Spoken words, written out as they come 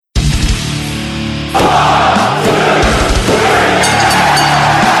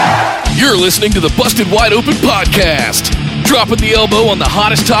listening to the Busted Wide Open podcast, dropping the elbow on the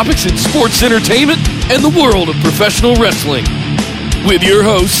hottest topics in sports entertainment and the world of professional wrestling. With your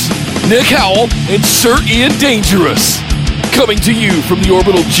hosts, Nick Howell and Sir Ian Dangerous. Coming to you from the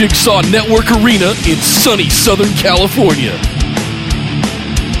Orbital Jigsaw Network Arena in sunny Southern California.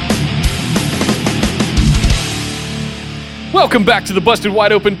 Welcome back to the Busted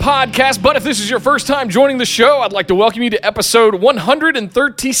Wide Open podcast, but if this is your first time joining the show, I'd like to welcome you to episode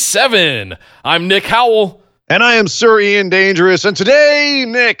 137. I'm Nick Howell. And I am Sir Ian Dangerous, and today,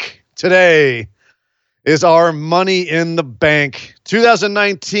 Nick, is our Money in the Bank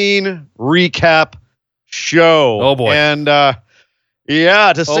 2019 recap show. Oh, boy. And, that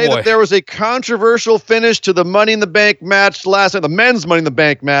there was a controversial finish to the Money in the Bank match last night, the men's Money in the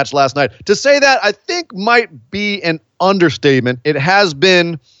Bank match last night. To say that, I think might be an understatement. It has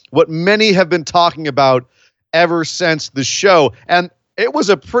been what many have been talking about ever since the show. And it was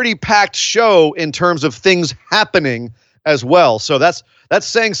a pretty packed show in terms of things happening as well. So that's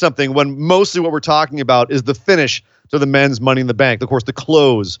saying something when mostly what we're talking about is the finish to the men's Money in the Bank. Of course, the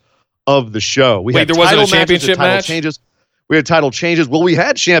close of the show. Wait, there wasn't a championship match? We had title changes. Well, we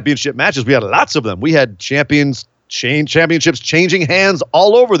had championship matches. We had lots of them. We had championships changing hands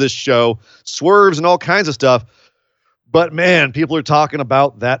all over this show, swerves and all kinds of stuff. But, man, people are talking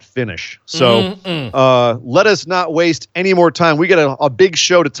about that finish. So let us not waste any more time. We got a big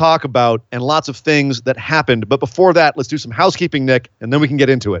show to talk about and lots of things that happened. But before that, let's do some housekeeping, Nick, and then we can get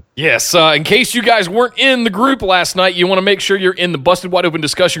into it. Yes, in case you guys weren't in the group last night, you want to make sure you're in the Busted Wide Open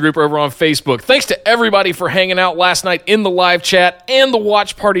discussion group over on Facebook. Thanks to everybody for hanging out last night in the live chat and the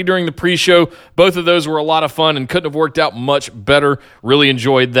watch party during the pre-show. Both of those were a lot of fun and couldn't have worked out much better. Really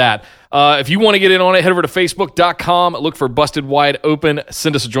enjoyed that. If you want to get in on it, head over to Facebook.com, look for Busted Wide Open,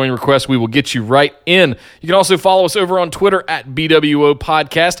 send us a join request. We will get you right in. You can also follow us over on Twitter at BWO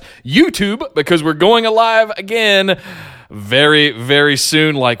Podcast, YouTube, because we're going live again very, very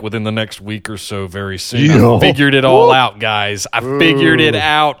soon, like within the next week or so, very soon. Yeah. I figured it all out, guys. I figured it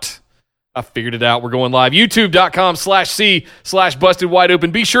out. We're going live. YouTube.com/C/Busted Wide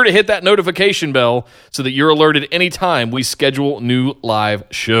Open. Be sure to hit that notification bell so that you're alerted anytime we schedule new live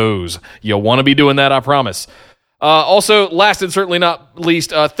shows. You'll want to be doing that, I promise. Also, last and certainly not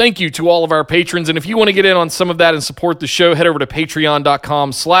least, thank you to all of our patrons. And if you want to get in on some of that and support the show, head over to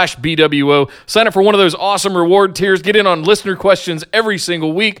patreon.com/BWO. Sign up for one of those awesome reward tiers. Get in on listener questions every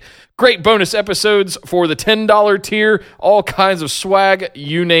single week. Great bonus episodes for the $10 tier. All kinds of swag,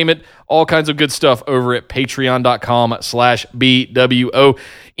 you name it. All kinds of good stuff over at patreon.com/BWO.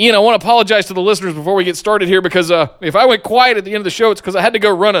 Ian, I want to apologize to the listeners before we get started here because if I went quiet at the end of the show, it's because I had to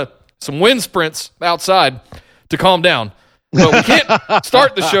go run some wind sprints outside to calm down. But we can't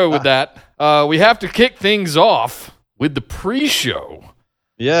start the show with that. We have to kick things off with the pre-show.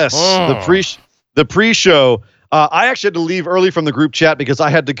 Yes, the pre-show. I actually had to leave early from the group chat because I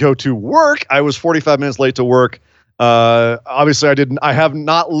had to go to work. I was 45 minutes late to work. Obviously, I have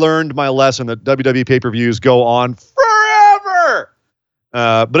not learned my lesson that WWE pay-per-views go on forever.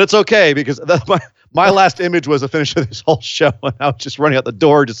 But it's okay because my last image was the finish of this whole show, and I was just running out the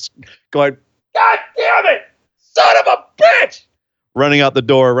door, just going, "God damn it, son of a bitch!" Running out the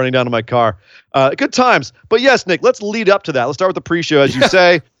door, running down to my car. Good times. But yes, Nick, let's lead up to that. Let's start with the pre-show, as you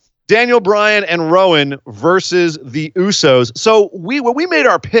say. Daniel Bryan and Rowan versus the Usos. So when we made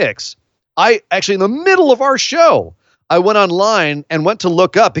our picks, I actually, in the middle of our show, I went online and went to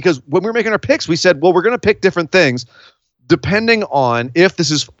look up because when we were making our picks, we said, well, we're going to pick different things depending on if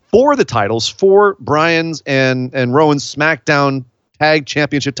this is for the titles, for Bryan's and Rowan's SmackDown Tag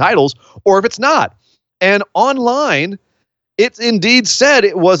Championship titles, or if it's not. And online, it indeed said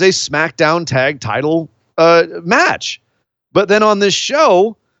it was a SmackDown Tag title match. But then on this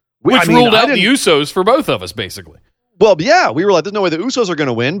show, Which ruled out the Usos for both of us, basically. Well, yeah, we were like, there's no way the Usos are going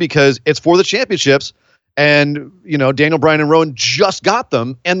to win because it's for the championships. And, Daniel Bryan and Rowan just got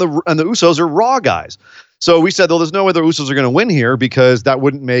them, and the Usos are Raw guys. So we said, well, there's no way the Usos are going to win here because that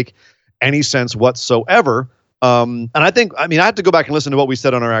wouldn't make any sense whatsoever. And I have to go back and listen to what we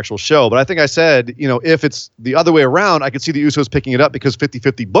said on our actual show, but I think I said, if it's the other way around, I could see the Usos picking it up because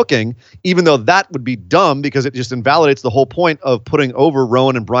 50-50 booking, even though that would be dumb because it just invalidates the whole point of putting over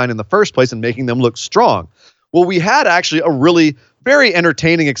Rowan and Bryan in the first place and making them look strong. Well, we had actually a really very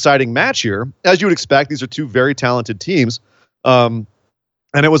entertaining, exciting match here. As you would expect, these are two very talented teams. And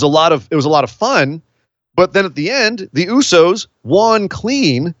it was a lot of fun, but then at the end, the Usos won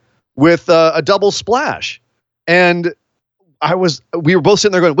clean with a double splash. And we were both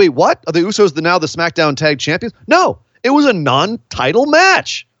sitting there going, wait, what? Are the Usos now the SmackDown Tag Champions? No, it was a non-title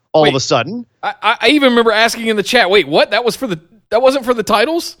match all of a sudden. I even remember asking in the chat, wait, what? That wasn't for the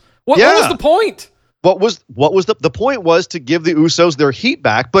titles? What was the point? What was the point was to give the Usos their heat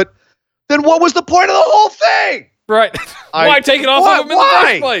back, but then what was the point of the whole thing? Right. Why take it off of them in the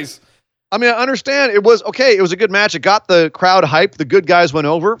first place? I mean, I understand it was okay. It was a good match. It got the crowd hyped. The good guys went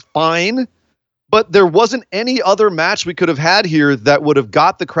over. Fine. But there wasn't any other match we could have had here that would have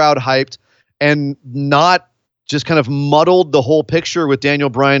got the crowd hyped and not just kind of muddled the whole picture with Daniel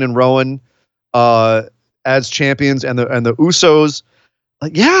Bryan and Rowan as champions and the Usos.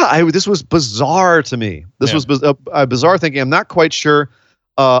 Like, this was bizarre to me. This was bizarre thinking. I'm not quite sure.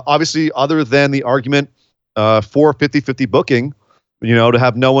 Obviously, other than the argument for 50-50 booking, to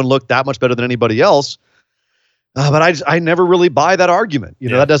have no one look that much better than anybody else. But I never really buy that argument.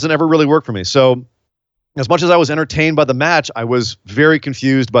 That doesn't ever really work for me. So as much as I was entertained by the match, I was very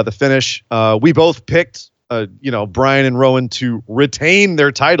confused by the finish. We both picked, Bryan and Rowan to retain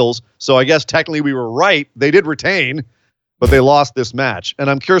their titles. So I guess technically we were right. They did retain, but they lost this match. And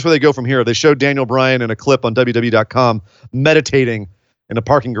I'm curious where they go from here. They showed Daniel Bryan in a clip on WWE.com meditating in a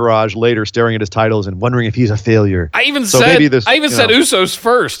parking garage later, staring at his titles and wondering if he's a failure. I even said Usos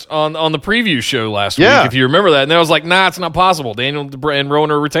first on the preview show last week, if you remember that. And I was like, nah, it's not possible. Daniel and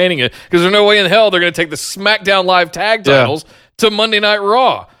Rowan are retaining it because there's no way in hell they're going to take the SmackDown Live tag titles to Monday Night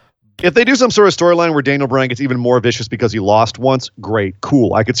Raw. If they do some sort of storyline where Daniel Bryan gets even more vicious because he lost once, great,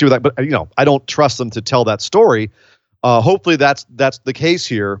 cool. I could see that, but I don't trust them to tell that story. Hopefully that's the case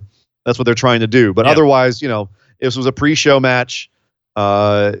here. That's what they're trying to do. But otherwise, this was a pre-show match.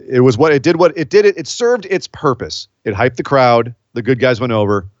 It was what it did. It served its purpose. It hyped the crowd. The good guys went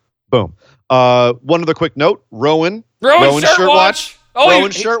over. Boom. One other quick note: Rowan shirt watch.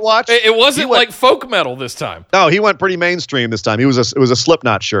 Rowan shirt watch. It wasn't like folk metal this time. No, he went pretty mainstream this time. It was a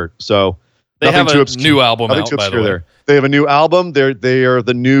Slipknot shirt. So they have a new album out, by the way. There. They have a new album. They are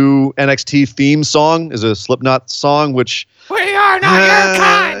the new NXT theme song is a Slipknot song, which we are not your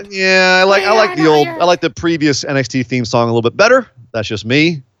kind. Yeah, I like the previous NXT theme song a little bit better. That's just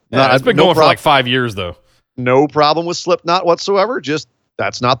me. It's been going for like 5 years, though. No problem with Slipknot whatsoever. Just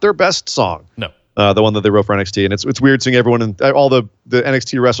that's not their best song. No. The one that they wrote for NXT. And it's weird seeing everyone and all the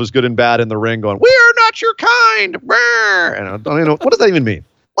NXT wrestlers, good and bad, in the ring going, "We're not your kind." And I don't even know. What does that even mean?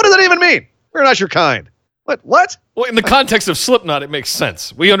 What does that even mean? We're not your kind. What? Well, in the context of Slipknot, it makes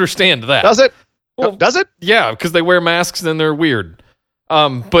sense. We understand that. Does it? Well, does it? Yeah, because they wear masks and they're weird.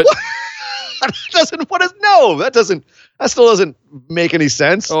 But that still doesn't make any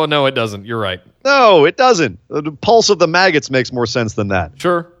sense. Oh, no, it doesn't. You're right. No, it doesn't. The pulse of the maggots makes more sense than that.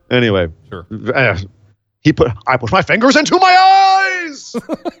 Sure. Anyway. Sure. I put my fingers into my eyes.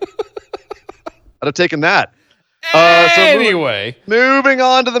 I'd have taken that. Anyway. So moving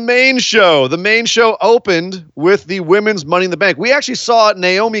on to the main show. The main show opened with the women's Money in the Bank. We actually saw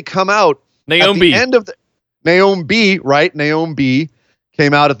Naomi come out at the end of the Naomi B, right? Naomi B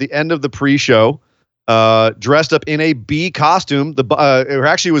came out at the end of the pre-show, dressed up in a bee costume. It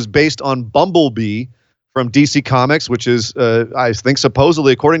actually was based on Bumblebee from DC Comics, which is, I think,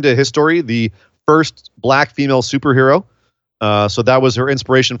 supposedly, according to history, the first black female superhero. So that was her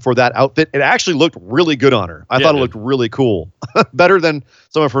inspiration for that outfit. It actually looked really good on her. I thought it looked really cool, better than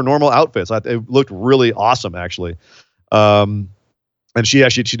some of her normal outfits. It looked really awesome, actually. And she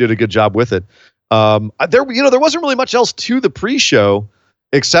did a good job with it. There wasn't really much else to the pre-show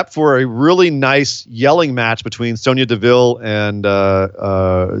except for a really nice yelling match between Sonya Deville and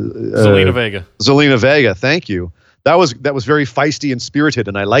Zelina Vega. Zelina Vega, thank you. That was very feisty and spirited,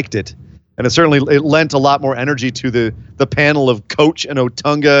 and I liked it. And it lent a lot more energy to the panel of Coach and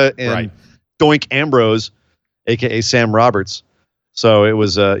Otunga and Doink Ambrose, aka Sam Roberts. So it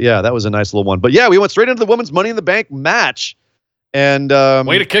was that was a nice little one. But yeah, we went straight into the women's Money in the Bank match. And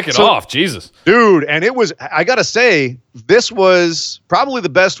way to kick it off, Jesus, dude! And it was, I gotta say, this was probably the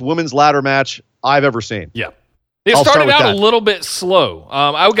best women's ladder match I've ever seen. Yeah, it started out a little bit slow.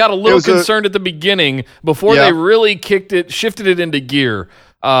 I got a little concerned at the beginning before they really shifted it into gear.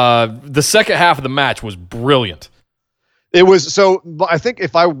 The second half of the match was brilliant. It was so. I think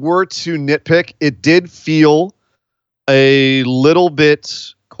if I were to nitpick, it did feel a little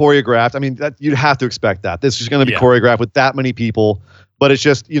bit choreographed. I mean, you'd have to expect that. This is going to be choreographed with that many people, but it's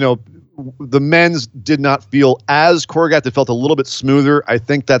just, the men's did not feel as choreographed. It felt a little bit smoother. I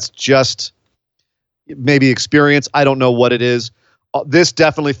think that's just maybe experience. I don't know what it is. This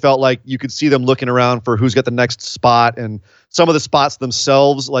definitely felt like you could see them looking around for who's got the next spot, and some of the spots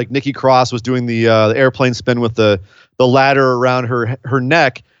themselves, like Nikki Cross was doing the airplane spin with the ladder around her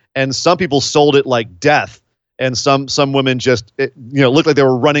neck, and some people sold it like death. And some women just, looked like they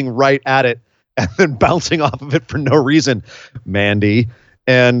were running right at it and then bouncing off of it for no reason, Mandy.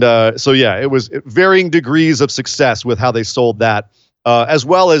 And it was varying degrees of success with how they sold that. as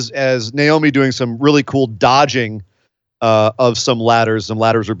well as Naomi doing some really cool dodging of some ladders. Some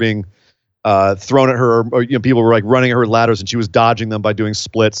ladders were being thrown at her, or people were like running at her ladders, and she was dodging them by doing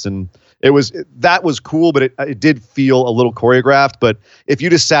splits, and that was cool, but it did feel a little choreographed. But if you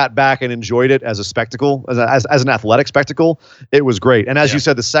just sat back and enjoyed it as a spectacle, as an athletic spectacle, it was great. And as you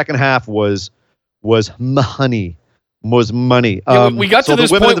said, the second half was money. We got to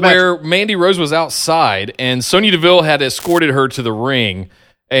this point where Mandy Rose was outside, and Sonya Deville had escorted her to the ring,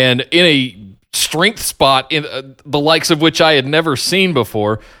 and in a strength spot in the likes of which I had never seen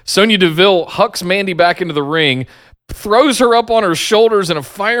before, Sonya Deville hucks Mandy back into the ring, throws her up on her shoulders in a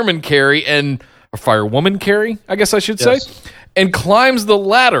firewoman carry, I guess I should say, and climbs the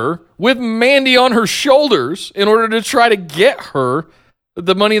ladder with Mandy on her shoulders in order to try to get her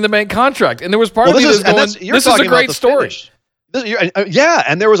the Money in the Bank contract. And there was part of me that's going, this is a great story.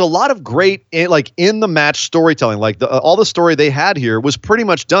 And there was a lot of great in the match storytelling. Like all the story they had here was pretty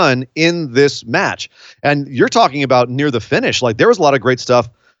much done in this match. And you're talking about near the finish. Like there was a lot of great stuff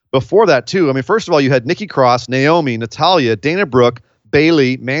before that too. I mean, first of all, you had Nikki Cross, Naomi, Natalya, Dana Brooke,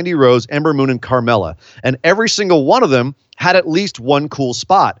 Bayley, Mandy Rose, Ember Moon, and Carmella. And every single one of them had at least one cool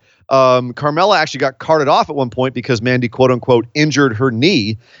spot. Carmella actually got carted off at one point because Mandy, quote unquote, injured her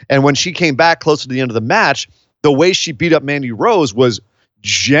knee. And when she came back close to the end of the match, the way she beat up Mandy Rose was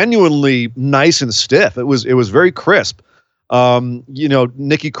genuinely nice and stiff. It was very crisp.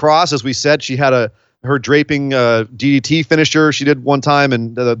 Nikki Cross, as we said, she had her draping DDT finisher she did one time,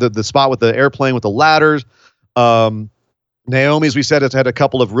 and the spot with the airplane with the ladders. Naomi, as we said, has had a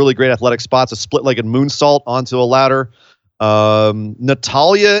couple of really great athletic spots, a split-legged moonsault onto a ladder.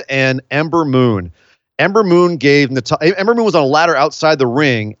 Natalya and Ember Moon. Ember Moon was on a ladder outside the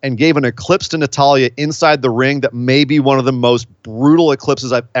ring and gave an eclipse to Natalya inside the ring that may be one of the most brutal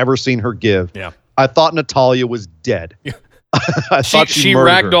eclipses I've ever seen her give. Yeah. I thought Natalya was dead. I thought she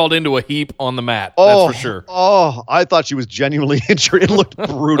ragdolled into a heap on the mat. That's for sure. Oh, I thought she was genuinely injured. It looked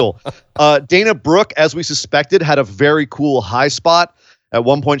brutal. Dana Brooke, as we suspected, had a very cool high spot. At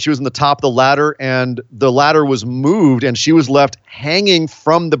one point, she was in the top of the ladder, and the ladder was moved, and she was left hanging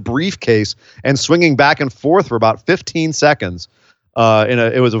from the briefcase and swinging back and forth for about 15 seconds.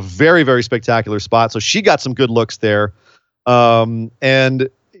 It was a very, very spectacular spot. So she got some good looks there. And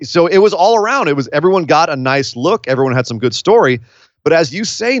so it was all around. Everyone got a nice look. Everyone had some good story. But as you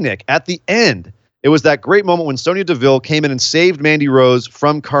say, Nick, at the end, it was that great moment when Sonya Deville came in and saved Mandy Rose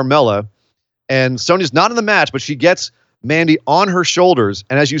from Carmella. And Sonya's not in the match, but she gets Mandy on her shoulders.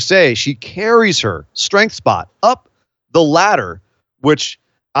 And as you say, she carries her strength spot up the ladder, which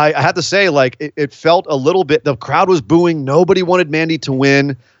I have to say, like, it felt a little bit, the crowd was booing. Nobody wanted Mandy to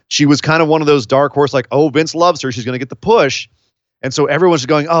win. She was kind of one of those dark horse, like, oh, Vince loves her, she's going to get the push. And so everyone's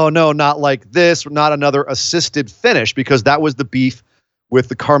going, oh, no, not like this, not another assisted finish, because that was the beef with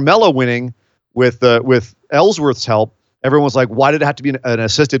the Carmella winning with Ellsworth's help. Everyone was like, why did it have to be an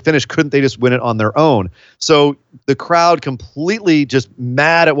assisted finish? Couldn't they just win it on their own? So the crowd completely just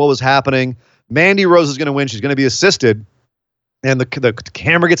mad at what was happening. Mandy Rose is going to win. She's going to be assisted. And the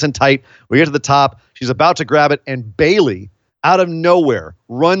camera gets in tight. We get to the top. She's about to grab it. And Bayley, out of nowhere,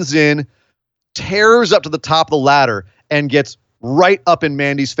 runs in, tears up to the top of the ladder, and gets right up in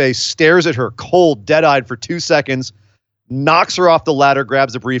Mandy's face, stares at her cold, dead-eyed for 2 seconds, knocks her off the ladder,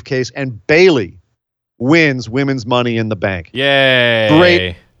 grabs the briefcase, and Bayley wins Women's Money in the Bank.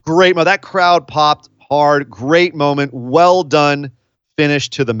 Yay. Great moment. That crowd popped hard. Great moment. Well done finish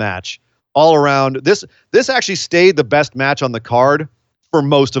to the match. All around. This actually stayed the best match on the card for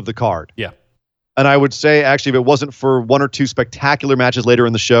most of the card. Yeah. And I would say, actually, if it wasn't for one or two spectacular matches later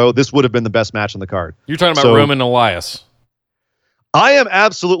in the show, this would have been the best match on the card. You're talking about Roman and Elias. I am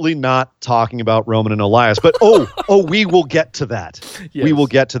absolutely not talking about Roman and Elias, but we will get to that. Yes. We will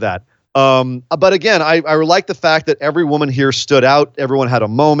get to that. But again, I like the fact that every woman here stood out. Everyone had a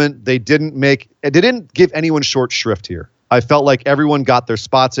moment. They didn't give anyone short shrift here. I felt like everyone got their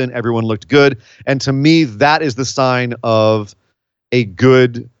spots in. Everyone looked good. And to me, that is the sign of a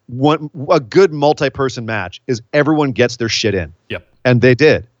good multi-person match is everyone gets their shit in. Yep. And they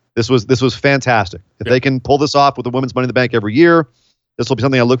did. This was fantastic. If they can pull this off with the Women's Money in the Bank every year, this will be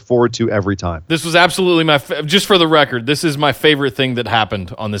something I look forward to every time. This was absolutely just for the record, this is my favorite thing that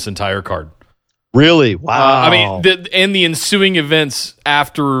happened on this entire card. Really? Wow. I mean, the ensuing events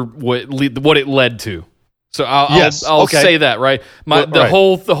after what it led to. So I'll say that, right? The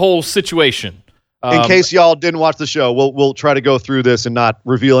whole situation In case y'all didn't watch the show, we'll try to go through this and not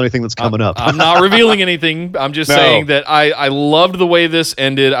reveal anything that's coming up. I'm not revealing anything. I'm just saying that I loved the way this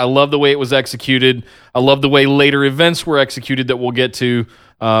ended. I love the way it was executed. I love the way later events were executed that we'll get to.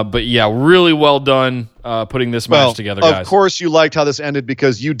 But yeah, really well done putting this match together, guys. Of course you liked how this ended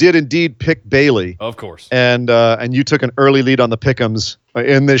because you did indeed pick Bayley. Of course. And you took an early lead on the pick'ems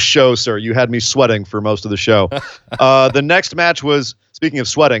in this show, sir. You had me sweating for most of the show. The next match was, speaking of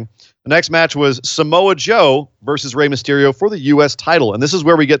sweating, the next match was Samoa Joe versus Rey Mysterio for the U.S. title. And this is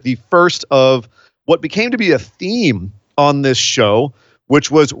where we get the first of what became to be a theme on this show, which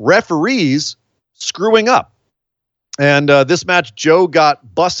was referees screwing up. And this match, Joe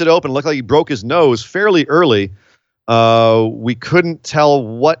got busted open. Looked like he broke his nose fairly early. We couldn't tell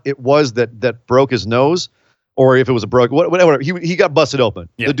what it was that broke his nose, or if it was a whatever. He got busted open.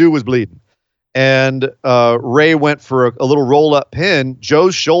 Yeah. The dude was bleeding. And Ray went for a little roll-up pin.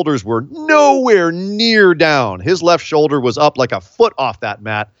 Joe's shoulders were nowhere near down. His left shoulder was up like a foot off that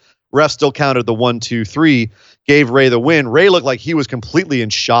mat. Ref still counted the 1, 2, 3, gave Ray the win. Ray looked like he was completely in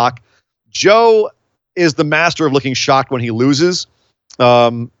shock. Joe is the master of looking shocked when he loses.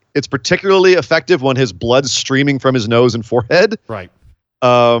 It's particularly effective when his blood's streaming from his nose and forehead. Right.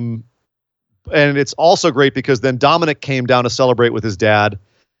 And it's also great because then Dominic came down to celebrate with his dad,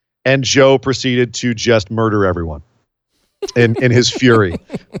 and Joe proceeded to just murder everyone in his fury.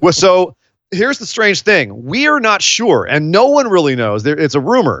 Well, so here's the strange thing. We are not sure, and no one really knows. It's a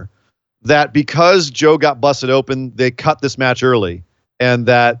rumor that because Joe got busted open, they cut this match early, and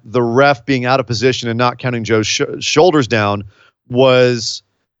that the ref being out of position and not counting Joe's shoulders down was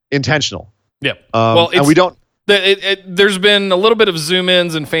intentional. Yeah. And we don't. There's been a little bit of zoom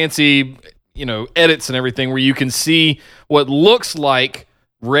ins and fancy, edits and everything where you can see what looks like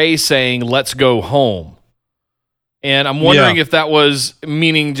Ray saying, "Let's go home." And I'm wondering if that was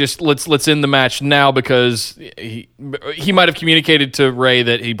meaning just let's end the match now because he might have communicated to Ray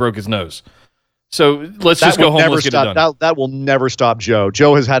that he broke his nose. So let's just go home. Let's get it done. That will never stop Joe.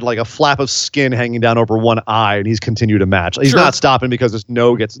 Joe has had like a flap of skin hanging down over one eye, and he's continued a match. He's not stopping because his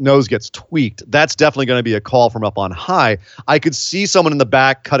nose gets tweaked. That's definitely going to be a call from up on high. I could see someone in the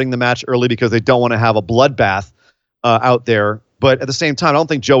back cutting the match early because they don't want to have a bloodbath out there. But at the same time, I don't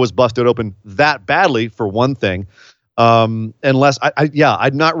think Joe was busted open that badly, for one thing. Unless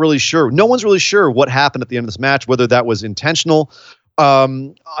I'm not really sure. No one's really sure what happened at the end of this match, whether that was intentional.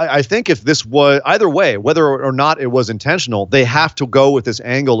 I think if this was either way, whether or not it was intentional, they have to go with this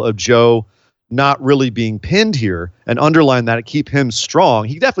angle of Joe not really being pinned here and underline that and keep him strong.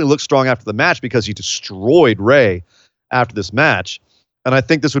 He definitely looked strong after the match because he destroyed Ray after this match. And I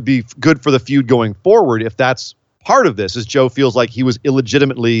think this would be good for the feud going forward if that's part of this, is Joe feels like he was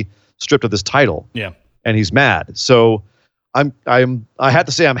illegitimately stripped of this title. Yeah. And he's mad. So I have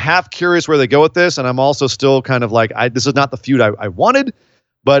to say I'm half curious where they go with this, and I'm also still kind of like, this is not the feud I wanted,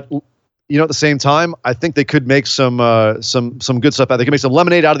 but at the same time, I think they could make some good stuff out. They could make some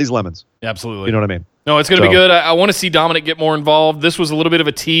lemonade out of these lemons. Absolutely. You know what I mean? No, it's going to be good. I want to see Dominic get more involved. This was a little bit of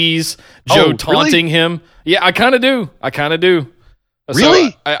a tease. Joe taunting him. Yeah, I kind of do.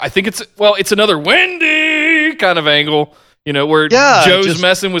 Really? So I think it's another Wendy kind of angle, where Joe's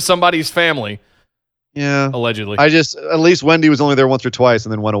messing with somebody's family. Yeah. Allegedly. At least Wendy was only there once or twice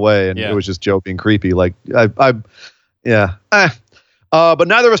and then went away, and it was just Joe being creepy. Like, But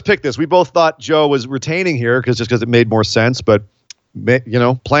neither of us picked this. We both thought Joe was retaining here because it made more sense, but,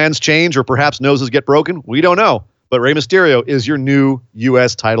 plans change or perhaps noses get broken. We don't know. But Rey Mysterio is your new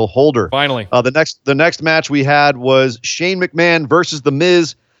U.S. title holder. Finally. The next match we had was Shane McMahon versus The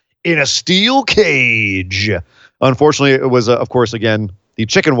Miz in a steel cage. Unfortunately, it was, of course, again, the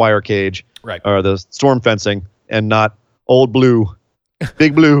chicken wire cage. Right. Or the storm fencing, and not old Blue.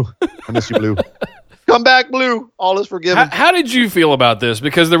 Big Blue. I miss you, Blue. Come back, Blue. All is forgiven. How did you feel about this?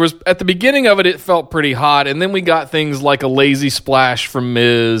 Because there was, at the beginning of it, it felt pretty hot, and then we got things like a lazy splash from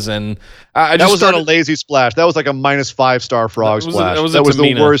Miz, and that was not a lazy splash. That was like a -5-star frog splash. That was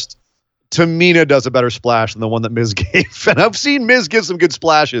the worst. Tamina does a better splash than the one that Miz gave, and I've seen Miz give some good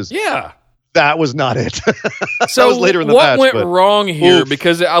splashes. Yeah. That was not it. So that was later in the match. What went wrong here?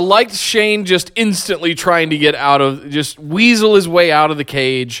 Because I liked Shane just instantly trying to get just weasel his way out of the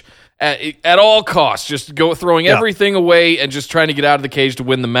cage at all costs, just throwing everything away and just trying to get out of the cage to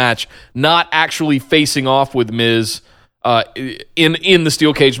win the match, not actually facing off with Miz in the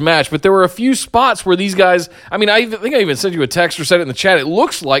steel cage match. But there were a few spots where these guys, I think I even sent you a text or said it in the chat, it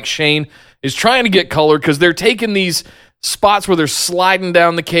looks like Shane is trying to get colored because they're taking these spots where they're sliding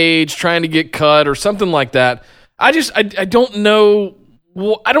down the cage, trying to get cut or something like that. I don't know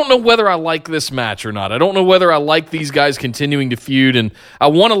Well, I don't know whether I like this match or not. I don't know whether I like these guys continuing to feud, and I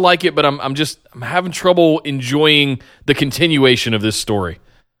want to like it, but I'm having trouble enjoying the continuation of this story.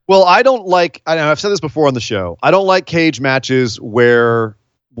 Well, I know I've said this before on the show. I don't like cage matches where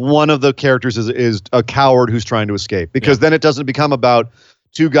one of the characters is a coward who's trying to escape, because then it doesn't become about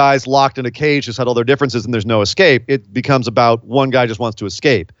two guys locked in a cage to settle their differences and there's no escape. It becomes about one guy just wants to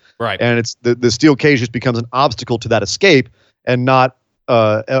escape. Right. And it's the steel cage just becomes an obstacle to that escape and not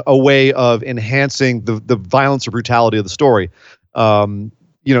a way of enhancing the violence or brutality of the story.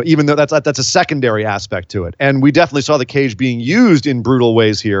 Even though that's a secondary aspect to it. And we definitely saw the cage being used in brutal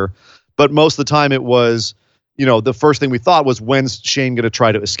ways here, but most of the time it was, the first thing we thought was, when's Shane going to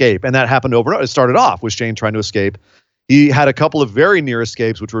try to escape? And that happened over and over. It started off with Shane trying to escape. He had a couple of very near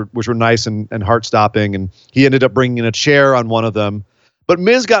escapes, which were nice and heart-stopping, and he ended up bringing in a chair on one of them. But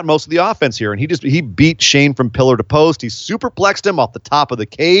Miz got most of the offense here, and he beat Shane from pillar to post. He superplexed him off the top of the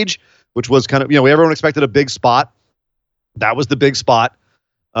cage, which was kind of, everyone expected a big spot. That was the big spot.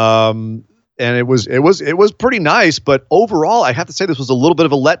 And it was pretty nice, but overall, I have to say this was a little bit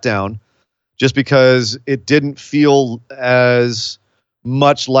of a letdown, just because it didn't feel as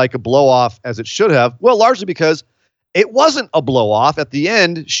much like a blow-off as it should have. Well, largely because it wasn't a blow-off. At the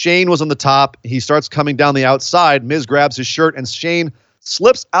end, Shane was on the top. He starts coming down the outside. Miz grabs his shirt, and Shane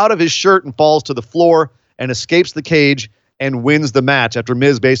slips out of his shirt and falls to the floor and escapes the cage and wins the match after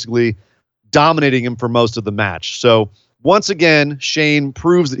Miz basically dominating him for most of the match. So once again, Shane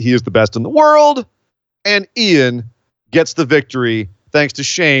proves that he is the best in the world, and Ian gets the victory thanks to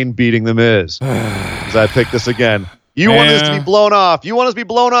Shane beating the Miz. As I pick this again. You want this to be blown off. You want us to be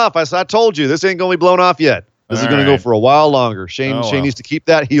blown off. I told you, this ain't going to be blown off yet. This is going to go for a while longer. Shane needs to keep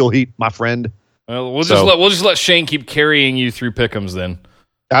that heel heat, my friend. Well, we'll just let Shane keep carrying you through pick'ems then.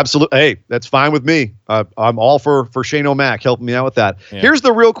 Absolutely. Hey, that's fine with me. I'm all for Shane O'Mac helping me out with that. Yeah. Here's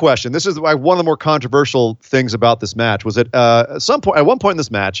the real question. This is one of the more controversial things about this match. Was that at one point in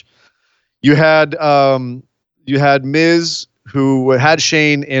this match, you had Miz, who had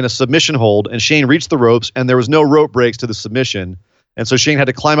Shane in a submission hold, and Shane reached the ropes, and there was no rope breaks to the submission, and so Shane had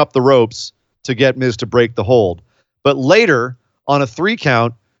to climb up the ropes to get Miz to break the hold. But later, on a 3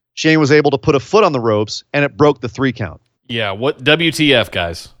 count, Shane was able to put a foot on the ropes, and it broke the 3 count. Yeah, what WTF,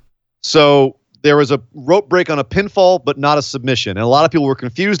 guys? So there was a rope break on a pinfall, but not a submission. And a lot of people were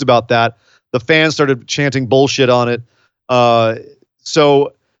confused about that. The fans started chanting bullshit on it.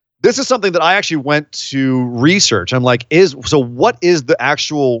 So this is something that I actually went to research. I'm like, what is the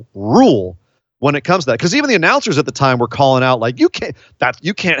actual rule when it comes to that? Because even the announcers at the time were calling out, like, you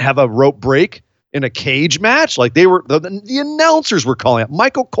can't have a rope break in a cage match. Like, the announcers were calling out.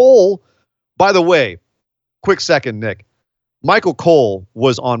 Michael Cole, by the way, quick second, Nick. Michael Cole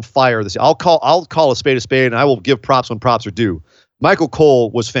was on fire this year. I'll call a spade, and I will give props when props are due. Michael Cole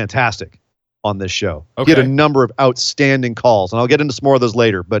was fantastic on this show. Okay. He had a number of outstanding calls, and I'll get into some more of those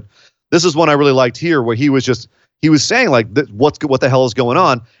later. But this is one I really liked here, where he was saying, like, what the hell is going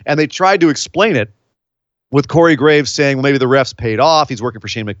on? And they tried to explain it with Corey Graves saying, well, maybe the refs paid off. He's working for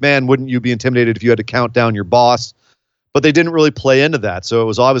Shane McMahon. Wouldn't you be intimidated if you had to count down your boss? But they didn't really play into that. So it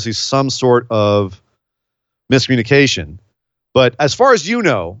was obviously some sort of miscommunication. But as far as you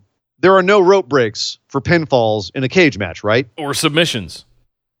know, there are no rope breaks for pinfalls in a cage match, right? Or submissions.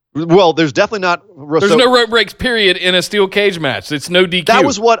 Well, there's definitely not. There's no rope breaks, period, in a steel cage match. It's no DQ. That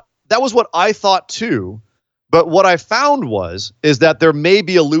was what I thought too. But what I found is that there may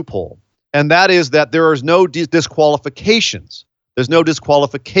be a loophole, and that is that there is no disqualifications. There's no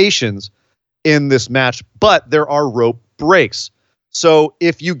disqualifications in this match, but there are rope breaks. So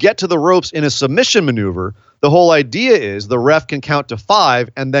if you get to the ropes in a submission maneuver, the whole idea is the ref can count to 5,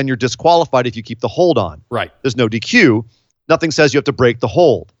 and then you're disqualified if you keep the hold on. Right. There's no DQ. Nothing says you have to break the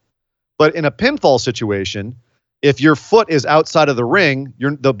hold. But in a pinfall situation, if your foot is outside of the ring,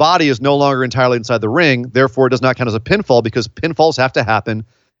 the body is no longer entirely inside the ring. Therefore, it does not count as a pinfall, because pinfalls have to happen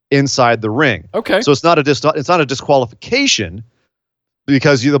inside the ring. Okay. So it's not a disqualification,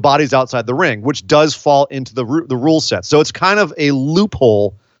 because the body's outside the ring, which does fall into the rule set. So it's kind of a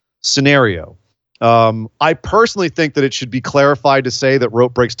loophole scenario. I personally think that it should be clarified to say that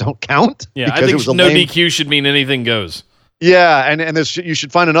rope breaks don't count. Yeah, I think no DQ should mean anything goes. Yeah, and you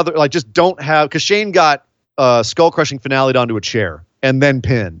should find another, like, just don't have, because Shane got skull-crushing finale'd onto a chair and then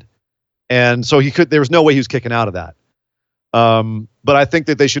pinned. And so there was no way he was kicking out of that. But I think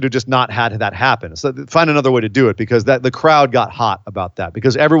that they should have just not had that happen. So find another way to do it, because the crowd got hot about that,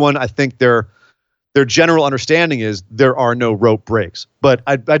 because everyone, I think their general understanding is there are no rope breaks. But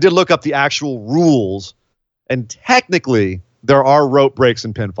I did look up the actual rules, and technically there are rope breaks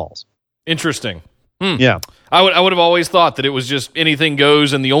in pinfalls. Interesting. Yeah. I would have always thought that it was just anything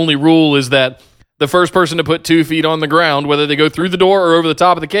goes, and the only rule is that the first person to put 2 feet on the ground, whether they go through the door or over the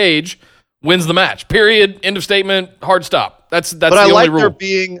top of the cage, wins the match. Period. End of statement. Hard stop. That's the only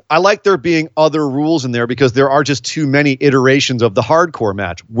rule. I like there being other rules in there because there are just too many iterations of the hardcore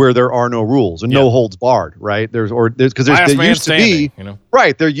match where there are no rules and no holds barred, right? There used to be,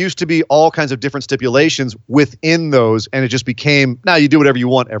 right. There used to be all kinds of different stipulations within those, and it just became, now you do whatever you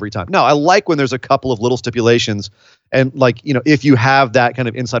want every time. No, I like when there's a couple of little stipulations, and if you have that kind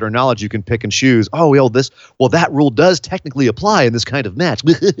of insider knowledge, you can pick and choose. Oh, that rule does technically apply in this kind of match.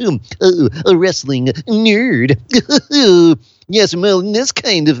 A wrestling nerd. Yes, well, in this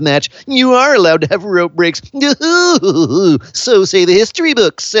kind of match, you are allowed to have rope breaks. So say the history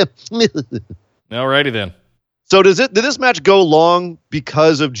books. Alrighty then. So did this match go long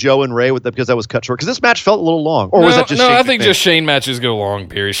because of Joe and Ray because that was cut short? Because this match felt a little long, or was that just? No, I think just Shane matches go long.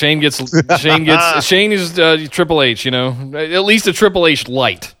 Period. Shane is Triple H. At least a Triple H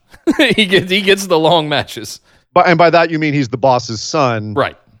light. he gets the long matches. And by that you mean he's the boss's son,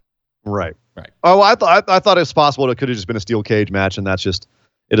 right? Right. Oh, I thought it was possible it could have just been a steel cage match, and that's just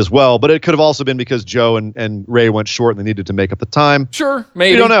it as well. But it could have also been because Joe and Ray went short and they needed to make up the time. Sure,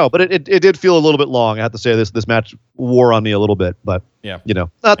 maybe. We don't know, but it did feel a little bit long. I have to say this match wore on me a little bit, but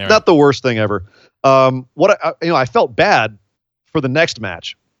not the worst thing ever. I felt bad for the next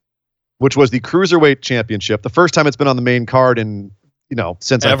match, which was the Cruiserweight Championship. The first time it's been on the main card in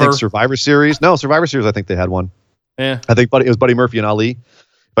since ever. I think Survivor Series. No, Survivor Series. I think they had one. Yeah, I think it was Buddy Murphy and Ali,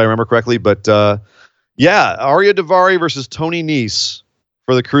 if I remember correctly. But Arya Daivari versus Tony Nese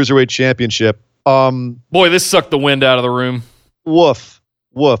for the Cruiserweight Championship. Boy, this sucked the wind out of the room. Woof.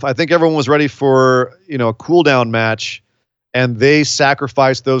 I think everyone was ready for a cool down match, and they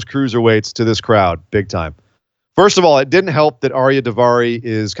sacrificed those cruiserweights to this crowd big time. First of all, it didn't help that Arya Daivari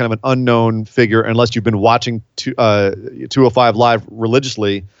is kind of an unknown figure unless you've been watching 205 Live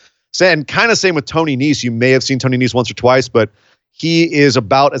religiously. And kind of same with Tony Nese. You may have seen Tony Nese once or twice, but he is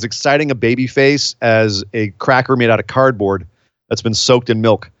about as exciting a baby face as a cracker made out of cardboard that's been soaked in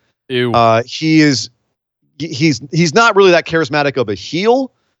milk. Ew. He's not really that charismatic of a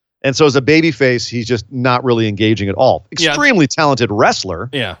heel, and so as a baby face, he's just not really engaging at all. Extremely talented wrestler.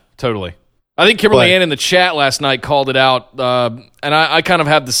 Yeah, totally. I think Kimberly Ann in the chat last night called it out, and I kind of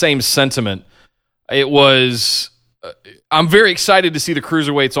have the same sentiment. It was... I'm very excited to see the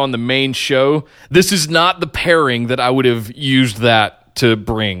Cruiserweights on the main show. This is not the pairing that I would have used that to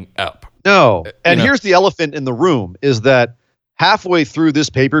bring up. No. And here's the elephant in the room, is that halfway through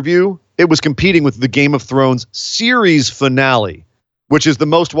this pay-per-view, it was competing with the Game of Thrones series finale, which is the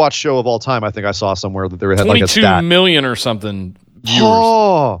most watched show of all time. I think I saw somewhere that they had like a stat. 22 million or something viewers.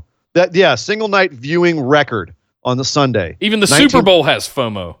 Oh, single night viewing record on the Sunday. Even the Super Bowl has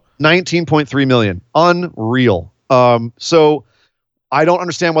FOMO. 19.3 million. Unreal. So I don't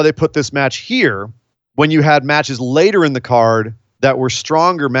understand why they put this match here when you had matches later in the card that were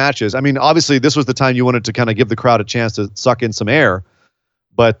stronger matches. I mean, obviously this was the time you wanted to kind of give the crowd a chance to suck in some air,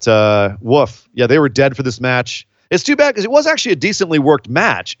 but woof. Yeah, they were dead for this match. It's too bad because it was actually a decently worked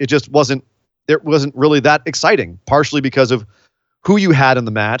match. It just wasn't really that exciting, partially because of who you had in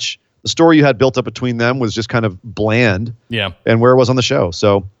the match. The story you had built up between them was just kind of bland. Yeah. And where it was on the show.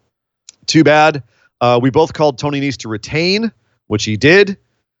 So too bad. We both called Tony Nese to retain, which he did.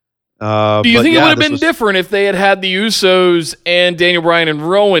 Do you think it would have been different if they had the Usos and Daniel Bryan and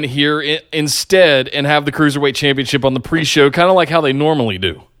Rowan here instead and have the Cruiserweight Championship on the pre-show, kind of like how they normally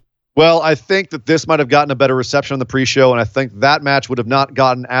do? Well, I think that this might have gotten a better reception on the pre-show, and I think that match would have not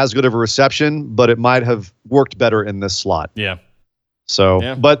gotten as good of a reception, but it might have worked better in this slot. Yeah. So,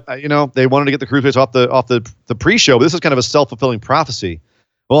 yeah. But they wanted to get the Cruiserweights off the pre-show. But this is kind of a self-fulfilling prophecy.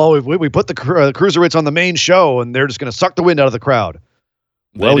 Well, we put the Cruiserweights on the main show, and they're just going to suck the wind out of the crowd.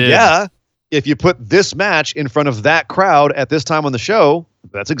 Well, yeah. If you put this match in front of that crowd at this time on the show,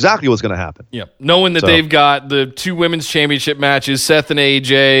 that's exactly what's going to happen. Yeah, knowing that they've got the 2 women's championship matches, Seth and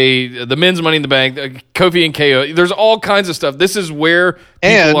AJ, the men's Money in the Bank, Kofi and KO. There's all kinds of stuff. This is where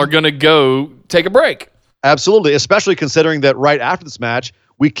people are going to go take a break. Absolutely, especially considering that right after this match,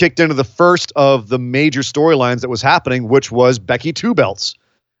 we kicked into the first of the major storylines that was happening, which was Becky Two Belts.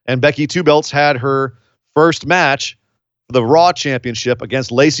 And Becky Two Belts had her first match for the Raw Championship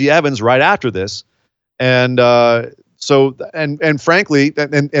against Lacey Evans right after this. And frankly,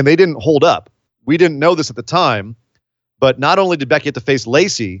 they didn't hold up. We didn't know this at the time, but not only did Becky have to face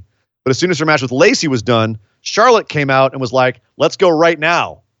Lacey, but as soon as her match with Lacey was done, Charlotte came out and was like, let's go right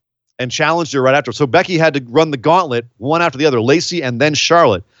now, and challenged her right after. So Becky had to run the gauntlet one after the other, Lacey and then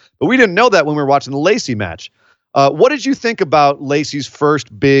Charlotte. But we didn't know that when we were watching the Lacey match. What did you think about Lacey's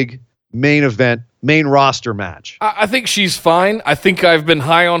first big main event, main roster match. I think she's fine. I think I've been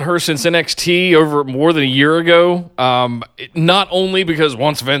high on her since NXT over more than a year ago. Not only because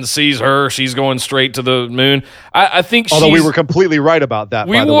once Vince sees her, she's going straight to the moon. I think although we were completely right about that.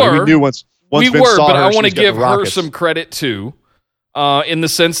 By the way, we knew once we Vince were, saw but her, I want to give her rockets. some credit too. In the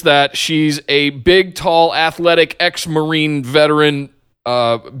sense that she's a big, tall, athletic, ex-Marine veteran,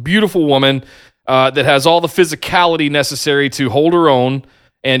 beautiful woman that has all the physicality necessary to hold her own,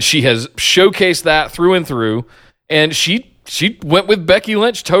 and she has showcased that through and through, and she went with Becky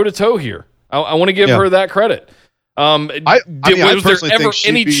Lynch toe-to-toe here. I want to give her that credit. Was there ever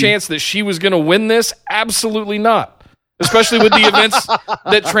any chance that she was going to win this? Absolutely not, especially with the events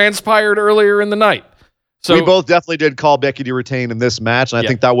that transpired earlier in the night. So we both definitely did call Becky to retain in this match, and I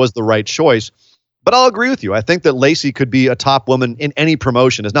think that was the right choice. But I'll agree with you. I think that Lacey could be a top woman in any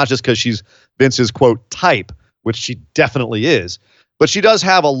promotion. It's not just because she's Vince's, quote, type, which she definitely is, but she does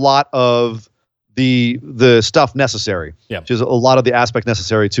have a lot of the stuff necessary. Yeah. She has a lot of the aspect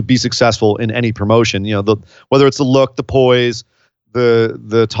necessary to be successful in any promotion. You know, whether it's the look, the poise,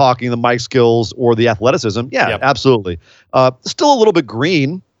 the talking, the mic skills, or the athleticism. Yeah, absolutely. Still a little bit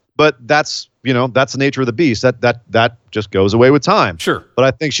green, but that's the nature of the beast. That just goes away with time. Sure. But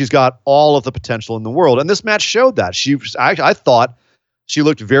I think she's got all of the potential in the world, and this match showed that. I thought she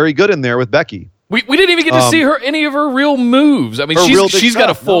looked very good in there with Becky. We didn't even get to see any of her real moves. I mean, she's got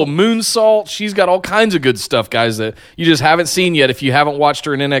a full moonsault. She's got all kinds of good stuff, guys, that you just haven't seen yet. If you haven't watched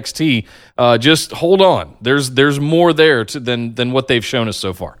her in NXT, just hold on. There's more there than what they've shown us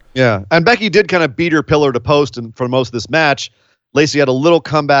so far. Yeah, and Becky did kind of beat her pillar to post for most of this match. Lacey had a little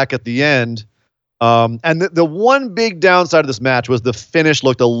comeback at the end. And the one big downside of this match was the finish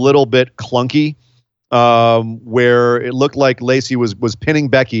looked a little bit clunky, where it looked like Lacey was pinning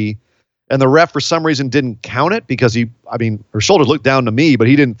Becky, and the ref for some reason didn't count it because her shoulders looked down to me, but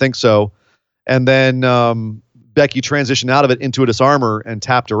he didn't think so. And then Becky transitioned out of it into a disarmer and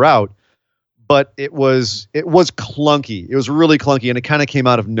tapped her out. But it was clunky. It was really clunky, and it kind of came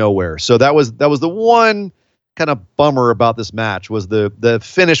out of nowhere. So that was the one kind of bummer about this match, was the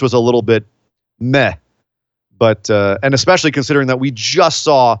finish was a little bit meh. But and especially considering that we just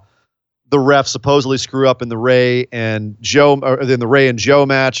saw the ref supposedly screw up in the Ray and Joe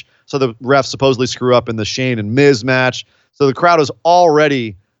match. So the ref supposedly screw up in the Shane and Miz match. So the crowd is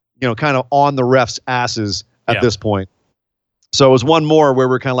already, kind of on the ref's asses at this point. So it was one more where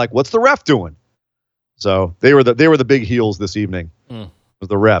we're kind of like, what's the ref doing? So they were the big heels this evening. Was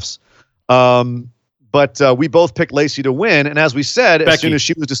the refs. But we both picked Lacey to win, and as we said, Becky. as soon as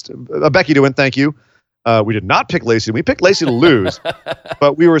she was just Becky to win, thank you. We did not pick Lacey. We picked Lacey to lose,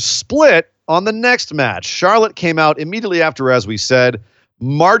 but we were split on the next match. Charlotte came out immediately after, as we said,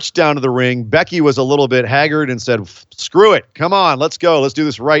 marched down to the ring. Becky was a little bit haggard and said, "Screw it, come on, let's go, let's do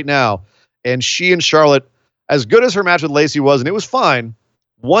this right now." And she and Charlotte, as good as her match with Lacey was, and it was fine,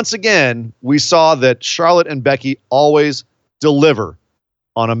 once again we saw that Charlotte and Becky always deliver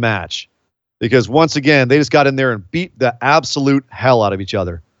on a match. Because once again, they just got in there and beat the absolute hell out of each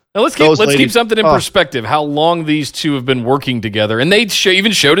other. Now let's keep something in perspective. How long these two have been working together, and they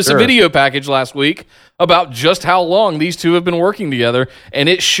even showed us a video package last week about just how long these two have been working together, and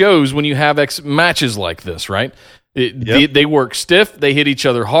it shows when you have matches like this, right? They work stiff, they hit each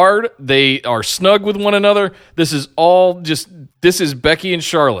other hard, they are snug with one another. This is Becky and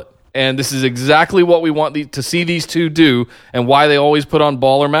Charlotte. And this is exactly what we want to see these two do, and why they always put on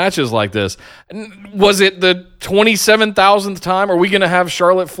baller matches like this. Was it the 27,000th time? Are we going to have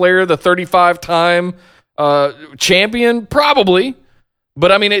Charlotte Flair, the 35-time champion? Probably.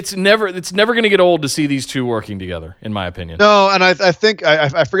 But I mean, it's never going to get old to see these two working together, in my opinion. No, and I think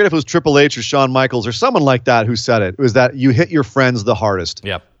I forget if it was Triple H or Shawn Michaels or someone like that who said it. It was that you hit your friends the hardest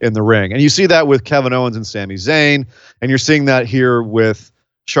in the ring, and you see that with Kevin Owens and Sami Zayn, and you're seeing that here with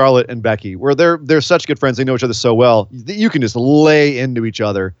Charlotte and Becky, where they're such good friends. They know each other so well. You can just lay into each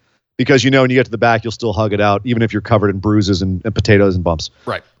other because when you get to the back, you'll still hug it out, even if you're covered in bruises and potatoes and bumps.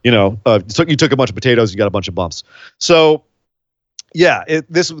 Right. So you took a bunch of potatoes, you got a bunch of bumps. So, yeah,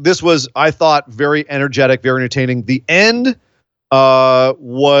 this was, I thought, very energetic, very entertaining. The end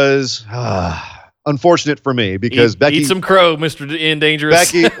was unfortunate for me because Becky eat some crow, Mr.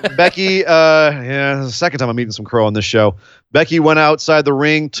 Dangerous. Becky, the second time I'm eating some crow on this show. Becky went outside the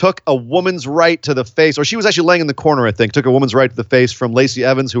ring, took a woman's right to the face, or she was actually laying in the corner, I think, took a woman's right to the face from Lacey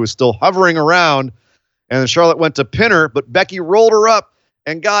Evans, who was still hovering around, and then Charlotte went to pin her, but Becky rolled her up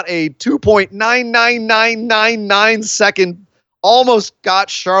and got a 2.99999 second, almost got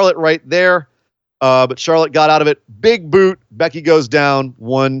Charlotte right there, but Charlotte got out of it. Big boot. Becky goes down.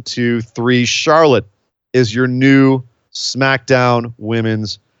 1, 2, 3. Charlotte is your new SmackDown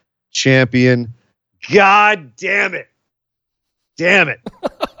Women's champion. God damn it. Damn it.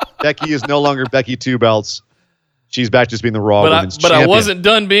 Becky is no longer Becky Two Belts. She's back just being the Raw Women's Champion. But I wasn't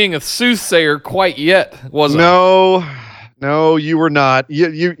done being a soothsayer quite yet, was I? No, you were not.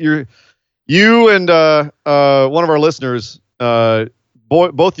 You and one of our listeners,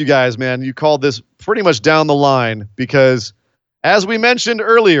 both you guys, man, you called this pretty much down the line because, as we mentioned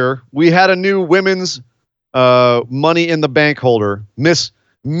earlier, we had a new women's Money in the Bank holder, Miss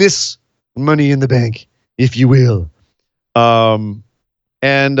Money in the Bank, if you will, and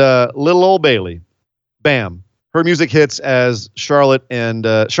little old Bayley, bam. Her music hits as Charlotte and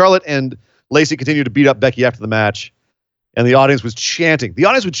Lacey continue to beat up Becky after the match, and the audience was chanting. The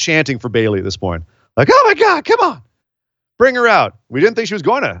audience was chanting for Bayley at this point, like, "Oh my God, come on, bring her out!" We didn't think she was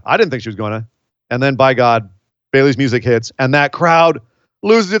going to. I didn't think she was going to. And then, by God, Bayley's music hits, and that crowd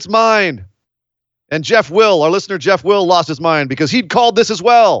loses its mind. And our listener Jeff Will, lost his mind because he'd called this as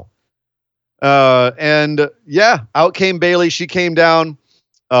well. And out came Bayley. She came down.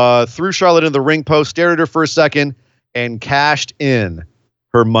 Threw Charlotte into the ring post, stared at her for a second, and cashed in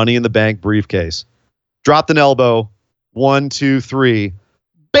her Money in the Bank briefcase. Dropped an elbow. 1, 2, 3.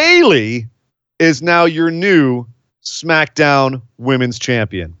 Bayley is now your new SmackDown Women's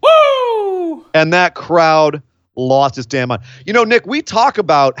Champion. Woo! And that crowd lost its damn mind. You know, Nick, we talk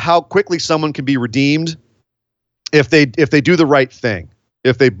about how quickly someone can be redeemed if they do the right thing,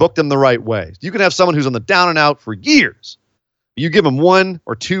 if they book them the right way. You can have someone who's on the down and out for years. You give them 1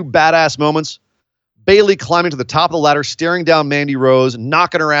 or 2 badass moments. Bayley climbing to the top of the ladder, staring down Mandy Rose,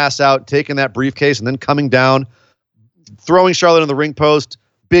 knocking her ass out, taking that briefcase, and then coming down, throwing Charlotte in the ring post,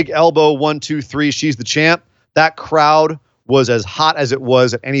 big elbow, 1, 2, 3, she's the champ. That crowd was as hot as it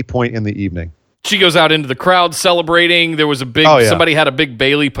was at any point in the evening. She goes out into the crowd celebrating. There was a big, somebody had a big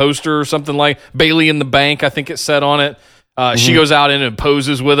Bayley poster or something like Bayley in the Bank, I think it said on it. She goes out and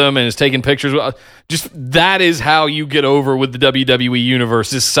poses with him and is taking pictures. Just that is how you get over with the WWE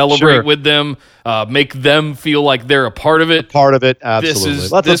universe, is celebrate with them, make them feel like they're a part of it.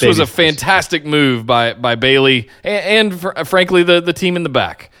 Absolutely. This was a fantastic move by Bayley and frankly, the team in the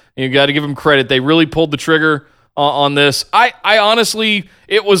back. You got to give them credit. They really pulled the trigger on this. I honestly,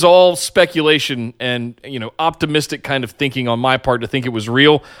 it was all speculation and, optimistic kind of thinking on my part to think it was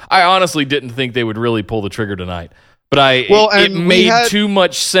real. I honestly didn't think they would really pull the trigger tonight. But it made too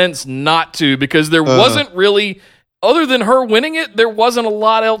much sense not to, because there wasn't really, other than her winning it, there wasn't a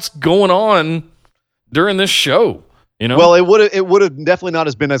lot else going on during this show. Well, it would have definitely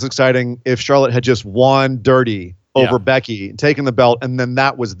not been as exciting if Charlotte had just won dirty over Becky and taken the belt, and then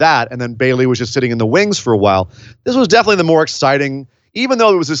that was that, and then Bayley was just sitting in the wings for a while. This was definitely the more exciting, even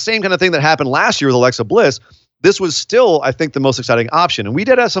though it was the same kind of thing that happened last year with Alexa Bliss. This was still, I think, the most exciting option. And we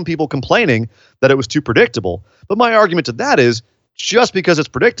did have some people complaining that it was too predictable. But my argument to that is, just because it's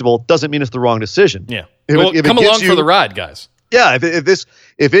predictable doesn't mean it's the wrong decision. Yeah. Come along for the ride, guys. Yeah.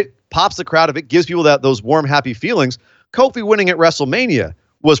 If it pops the crowd, if it gives people those warm, happy feelings, Kofi winning at WrestleMania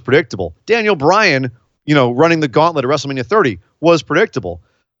was predictable. Daniel Bryan, running the gauntlet at WrestleMania 30 was predictable.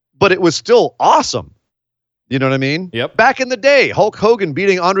 But it was still awesome. You know what I mean? Yep. Back in the day, Hulk Hogan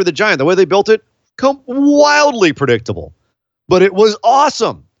beating Andre the Giant, the way they built it, wildly predictable, but it was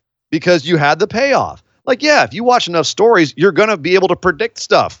awesome because you had the payoff. Like, if you watch enough stories, you're going to be able to predict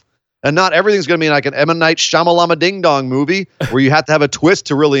stuff, and not everything's going to be like an M. Night Shyamalama Ding Dong movie where you have to have a twist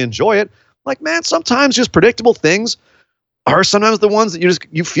to really enjoy it. Like, man, sometimes just predictable things are sometimes the ones that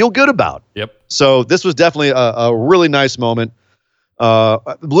you feel good about. Yep. So this was definitely a really nice moment.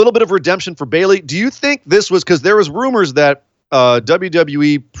 A little bit of redemption for Bayley. Do you think this was, because there was rumors that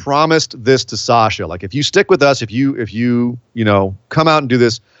WWE promised this to Sasha, like, if you stick with us, if you come out and do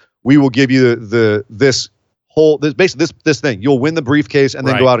this, we will give you this thing. You'll win the briefcase and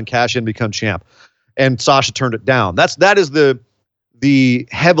then go out and cash in, become champ. And Sasha turned it down. That is the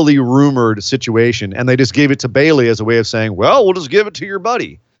heavily rumored situation, and they just gave it to Bayley as a way of saying, well, we'll just give it to your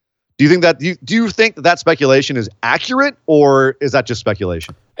buddy. Do you think that speculation is accurate, or is that just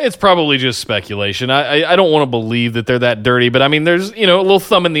speculation? It's probably just speculation. I don't want to believe that they're that dirty, but I mean, there's a little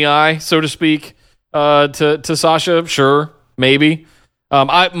thumb in the eye, so to speak, to Sasha. Sure, maybe.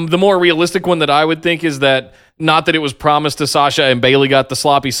 The more realistic one that I would think is that, not that it was promised to Sasha and Bayley got the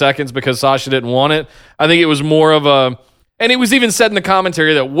sloppy seconds because Sasha didn't want it. I think it was more of and it was even said in the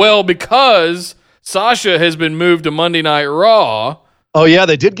commentary that, because Sasha has been moved to Monday Night Raw. Oh yeah,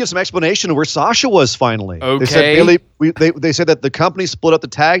 they did give some explanation of where Sasha was finally. Okay. They said Bayley. They said that the company split up the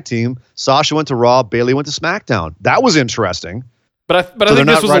tag team. Sasha went to Raw, Bayley went to SmackDown. That was interesting. But I think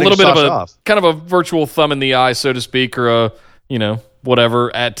this was a little bit of a kind of a virtual thumb in the eye, so to speak, or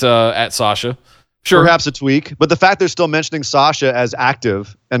whatever at Sasha. Sure. Perhaps a tweak, but the fact they're still mentioning Sasha as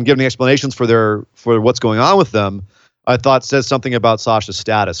active and giving explanations for what's going on with them, I thought says something about Sasha's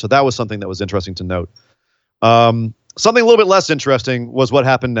status. So that was something that was interesting to note. Something a little bit less interesting was what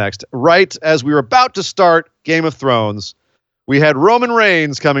happened next. Right as we were about to start Game of Thrones, we had Roman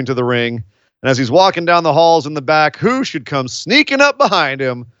Reigns coming to the ring, and as he's walking down the halls in the back, who should come sneaking up behind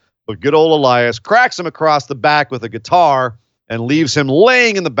him? But good old Elias cracks him across the back with a guitar and leaves him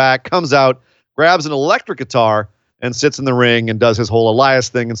laying in the back, comes out, grabs an electric guitar, and sits in the ring and does his whole Elias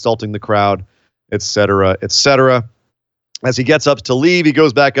thing, insulting the crowd, etc., etc. As he gets up to leave, he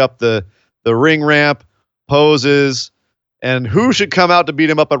goes back up the ring ramp, poses, and who should come out to beat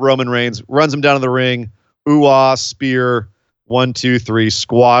him up at Roman Reigns? Runs him down to the ring, ooh-ah, spear, 1, 2, 3,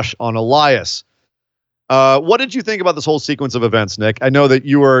 squash on Elias. What did you think about this whole sequence of events, Nick? I know that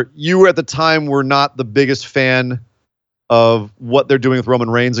you were at the time were not the biggest fan of what they're doing with Roman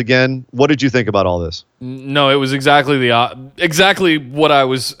Reigns again. What did you think about all this? No, it was exactly what I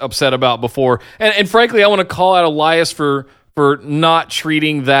was upset about before. And frankly, I want to call out Elias for not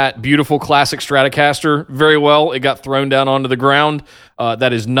treating that beautiful classic Stratocaster very well. It got thrown down onto the ground.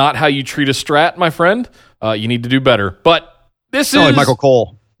 That is not how you treat a Strat, my friend. You need to do better. But this is like Michael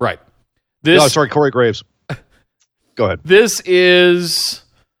Cole. Right. Corey Graves. Go ahead. This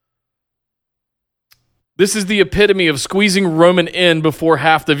is the epitome of squeezing Roman in before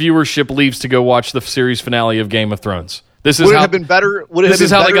half the viewership leaves to go watch the series finale of Game of Thrones. Would it have been better? Would it have been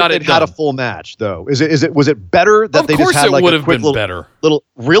better if they had a full match, though? Was it better that they just had like a quick little?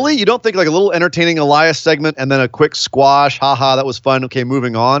 Really? You don't think like a little entertaining Elias segment and then a quick squash? Haha, that was fun. Okay,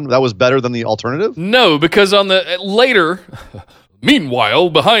 moving on. That was better than the alternative? No, because on the later, meanwhile,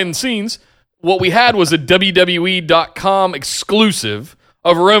 behind the scenes, what we had was a WWE.com exclusive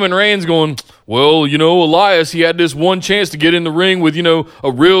of Roman Reigns going, well, Elias, he had this one chance to get in the ring with,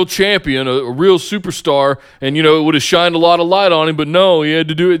 a real champion, a real superstar, and, it would have shined a lot of light on him, but no, he had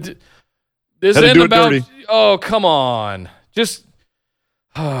to do it. This had to do it dirty. Oh, come on. Just,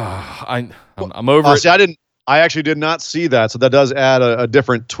 I'm over it. See, I actually did not see that, so that does add a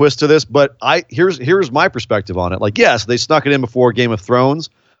different twist to this, but here's my perspective on it. Like, yes, they snuck it in before Game of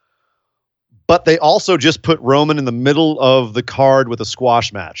Thrones, but they also just put Roman in the middle of the card with a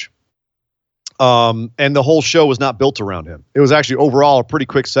squash match. And the whole show was not built around him. It was actually overall a pretty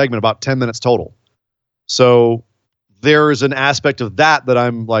quick segment, about 10 minutes total. So there is an aspect of that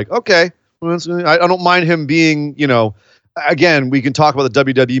I'm like, okay, I don't mind him being, again, we can talk about the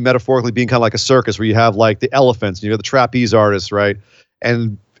WWE metaphorically being kind of like a circus where you have like the elephants, you have the trapeze artists, right?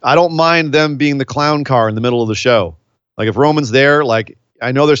 And I don't mind them being the clown car in the middle of the show. Like if Roman's there, like,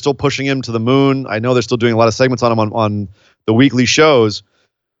 I know they're still pushing him to the moon. I know they're still doing a lot of segments on him on the weekly shows.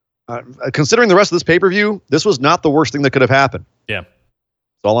 Considering the rest of this pay-per-view, this was not the worst thing that could have happened. Yeah. That's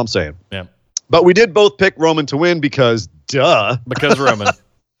all I'm saying. Yeah. But we did both pick Roman to win because duh. Because Roman.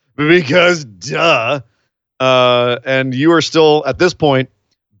 Because duh. And you are still, at this point,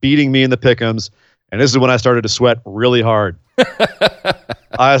 beating me in the pick'ems. And this is when I started to sweat really hard.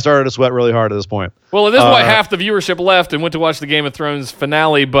 I started to sweat really hard at this point. Well, at this point, half the viewership left and went to watch the Game of Thrones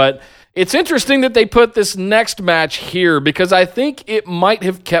finale, but it's interesting that they put this next match here because I think it might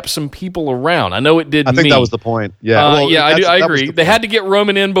have kept some people around. I know it did. I think that was the point. Yeah, I agree. They had to get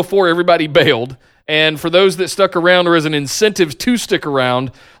Roman in before everybody bailed. And for those that stuck around, or as an incentive to stick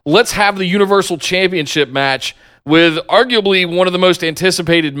around, let's have the Universal Championship match with arguably one of the most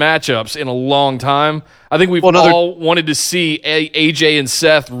anticipated matchups in a long time. I think we've all wanted to see AJ and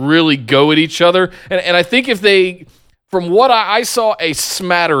Seth really go at each other. And I think if they, from what I saw, a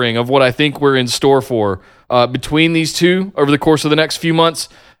smattering of what I think we're in store for between these two over the course of the next few months,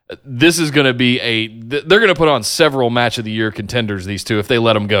 this is going to be they're going to put on several match of the year contenders, these two, if they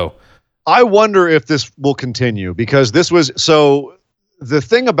let them go. I wonder if this will continue because this was so. The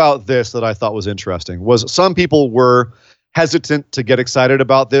thing about this that I thought was interesting was some people were hesitant to get excited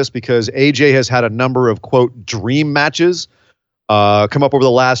about this because AJ has had a number of, quote, dream matches come up over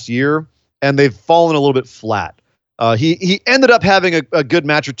the last year, and they've fallen a little bit flat. He ended up having a good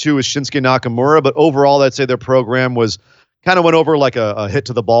match or two with Shinsuke Nakamura, but overall, I'd say their program was kind of went over like a hit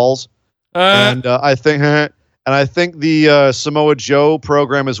to the balls. And I think the Samoa Joe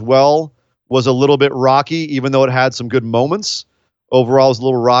program as well was a little bit rocky, even though it had some good moments. Overall, it was a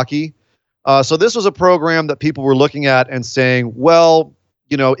little rocky. So this was a program that people were looking at and saying, well,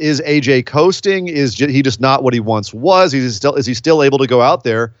 is AJ coasting? Is he just not what he once was? Is he still able to go out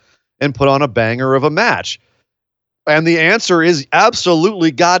there and put on a banger of a match? And the answer is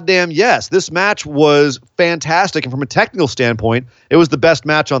absolutely goddamn yes. This match was fantastic. And from a technical standpoint, it was the best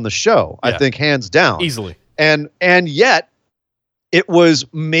match on the show, I think, hands down. Easily. And yet, it was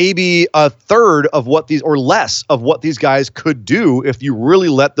maybe a third of what these, or less of what these guys could do if you really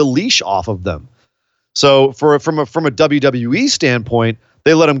let the leash off of them. So from a WWE standpoint,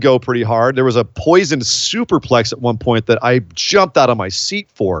 they let him go pretty hard. There was a poisoned superplex at one point that I jumped out of my seat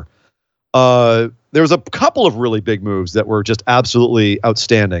for. There was a couple of really big moves that were just absolutely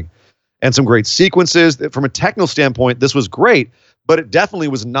outstanding, and some great sequences. From a technical standpoint, this was great, but it definitely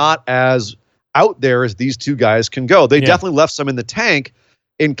was not as out there as these two guys can go. They definitely left some in the tank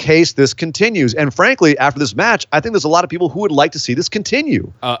in case this continues. And frankly, after this match, I think there's a lot of people who would like to see this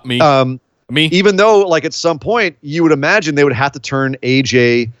continue. Me. Even though, like, at some point, you would imagine they would have to turn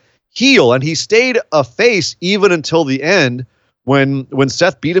AJ heel. And he stayed a face even until the end when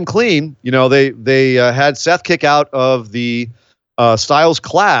Seth beat him clean. You know, they had Seth kick out of the Styles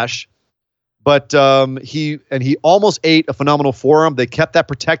Clash, but he almost ate a phenomenal forearm. They kept that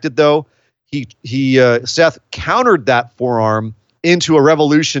protected, though. Seth countered that forearm into a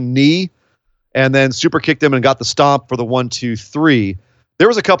Revolution knee and then super kicked him and got the stomp for the 1, 2, 3. There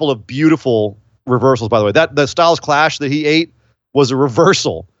was a couple of beautiful reversals, by the way. That the Styles Clash that he ate was a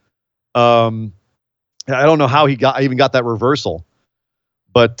reversal. I don't know how he even got that reversal,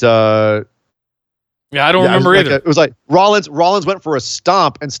 but I don't remember either. It was like Rollins went for a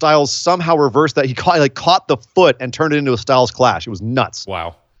stomp and Styles somehow reversed that. He caught the foot and turned it into a Styles Clash. It was nuts.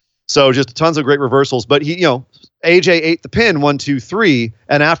 Wow. So just tons of great reversals. But AJ ate the pin 1, 2, 3,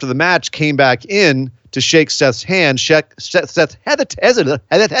 and after the match came back in to shake Seth's hand. Seth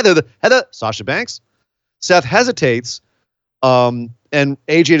Sasha Banks. Seth hesitates, and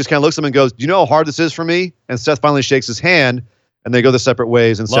AJ just kind of looks at him and goes, "Do you know how hard this is for me?" And Seth finally shakes his hand, and they go their separate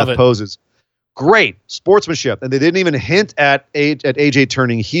ways. And Seth poses. Great sportsmanship, and they didn't even hint at AJ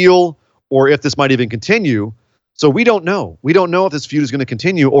turning heel or if this might even continue. So we don't know. We don't know if this feud is going to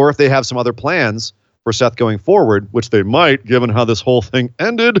continue or if they have some other plans for Seth going forward, which they might, given how this whole thing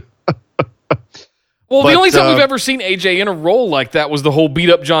ended. Well, the only time we've ever seen AJ in a role like that was the whole beat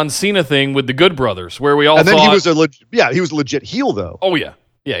up John Cena thing with the Good Brothers, where we all and then thought, he was a legit heel though. Oh yeah.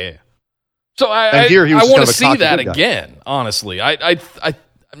 So I want to see that again. Honestly, I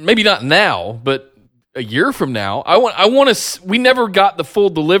maybe not now, but a year from now, I want to. We never got the full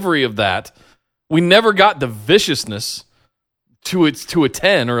delivery of that. We never got the viciousness to a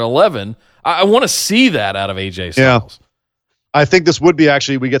 10 or 11. I want to see that out of AJ Styles. Yeah. I think this would be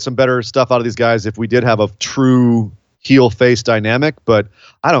actually, we get some better stuff out of these guys if we did have a true heel face dynamic, but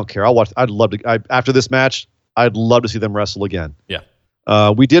I don't care. I'd love to, after this match, I'd love to see them wrestle again. Yeah.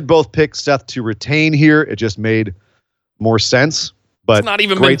 We did both pick Seth to retain here. It just made more sense, but it's not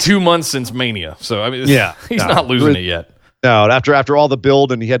even been 2 months since Mania. So I mean, he's not losing it yet. No, after all the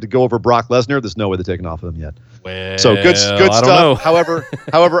build and he had to go over Brock Lesnar, there's no way they're taking off of him yet. Well, so good stuff.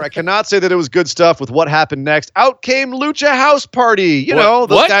 However, I cannot say that it was good stuff with what happened next. Out came Lucha House Party.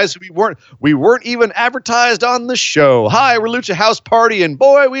 Those guys we weren't even advertised on the show. Hi, we're Lucha House Party, and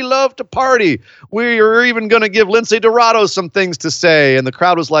boy, we love to party. We are even going to give Lince Dorado some things to say. And the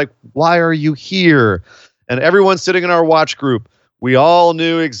crowd was like, "Why are you here?" And everyone sitting in our watch group, we all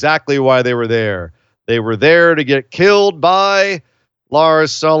knew exactly why they were there. They were there to get killed by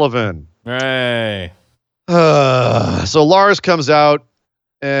Lars Sullivan. Hey. So Lars comes out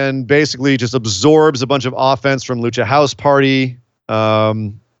and basically just absorbs a bunch of offense from Lucha House Party.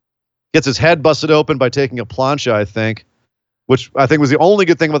 Gets his head busted open by taking a plancha, I think, which I think was the only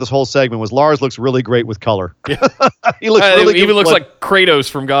good thing about this whole segment was Lars looks really great with color. Yeah. He looks really even looks like Kratos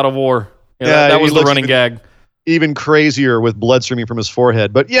from God of War. That was the running gag. Even crazier with blood streaming from his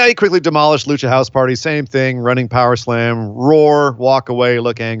forehead. But yeah, he quickly demolished Lucha House Party. Same thing, running power slam, roar, walk away,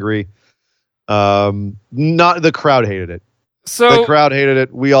 look angry. The crowd hated it. So the crowd hated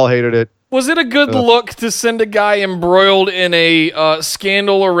it. We all hated it. Was it a good look to send a guy embroiled in a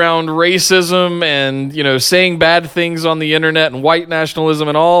scandal around racism and saying bad things on the internet and white nationalism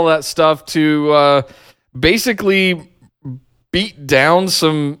and all that stuff to basically beat down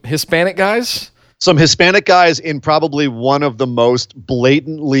some Hispanic guys? Some Hispanic guys in probably one of the most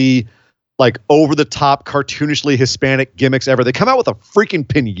blatantly, over the top, cartoonishly Hispanic gimmicks ever. They come out with a freaking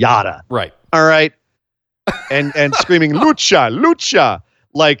piñata. Right. All right. And screaming lucha, lucha.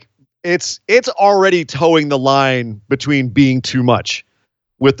 It's already towing the line between being too much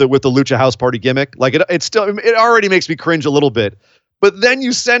with the Lucha House Party gimmick. It already makes me cringe a little bit. But then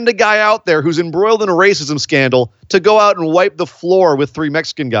you send a guy out there who's embroiled in a racism scandal to go out and wipe the floor with 3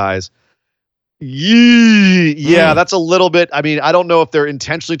 Mexican guys. Yeah, that's a little bit. I mean, I don't know if they're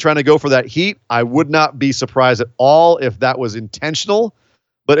intentionally trying to go for that heat. I would not be surprised at all if that was intentional.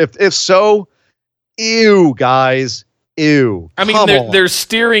 But if so, ew, guys, ew. I mean, there's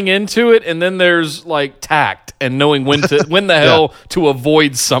steering into it, and then there's like tact and knowing when the hell to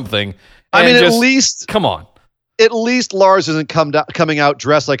avoid something. I mean, at least come on. At least Lars isn't coming out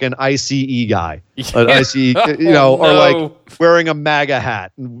dressed like an ICE guy, an ICE, or like wearing a MAGA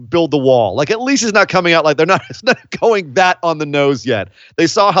hat and build the wall. Like, at least he's not coming out like it's not going that on the nose yet. They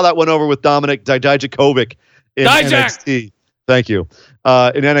saw how that went over with Dominik Dijakovic in NXT. Thank you.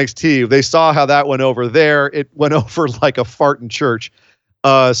 In NXT, they saw how that went over there. It went over like a fart in church.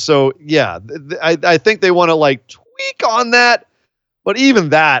 So yeah, I think they want to like tweak on that. But even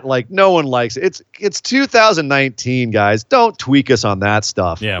that, like, no one likes it. It's 2019, guys. Don't tweak us on that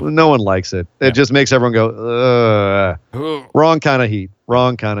stuff. Yeah. No one likes it. It just makes everyone go, ugh. Wrong kind of heat.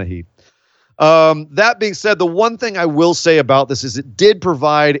 That being said, the one thing I will say about this is it did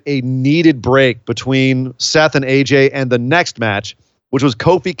provide a needed break between Seth and AJ and the next match, which was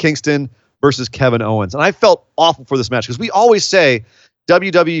Kofi Kingston versus Kevin Owens. And I felt awful for this match because we always say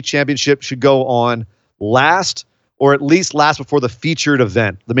WWE Championship should go on last, or at least last before the featured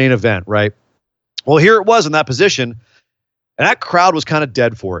event, the main event, right? Well, here it was in that position, and that crowd was kind of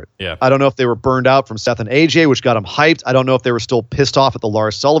dead for it. Yeah. I don't know if they were burned out from Seth and AJ, which got them hyped. I don't know if they were still pissed off at the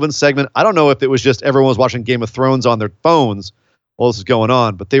Lars Sullivan segment. I don't know if it was just everyone was watching Game of Thrones on their phones while this was going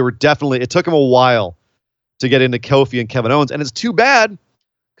on, but they were definitely, it took them a while to get into Kofi and Kevin Owens, and it's too bad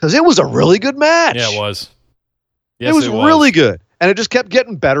because it was a really good match. Yeah, it was. Yes, it was really good. And it just kept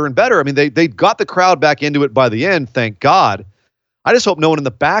getting better and better. I mean, they got the crowd back into it by the end, thank God. I just hope no one in the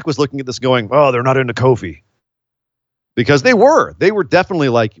back was looking at this going, oh, they're not into Kofi. Because they were. They were definitely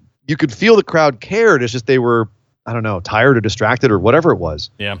like, you could feel the crowd cared. It's just they were, I don't know, tired or distracted or whatever it was.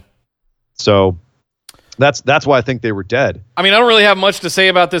 Yeah. So that's why I think they were dead. I mean, I don't really have much to say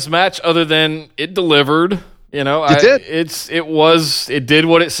about this match other than it delivered. You know, it did. It did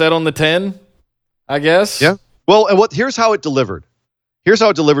what it said on the 10, I guess. Yeah. Well, and here's how it delivered. Here's how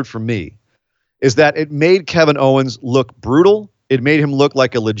it delivered for me, is that it made Kevin Owens look brutal. It made him look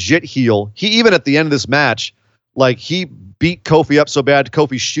like a legit heel. He even at the end of this match, like he beat Kofi up so bad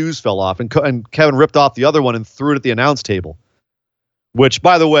Kofi's shoes fell off, and Kevin ripped off the other one and threw it at the announce table. Which,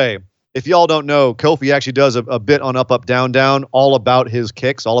 by the way, if y'all don't know, Kofi actually does a bit on Up, Up, Down, Down, all about his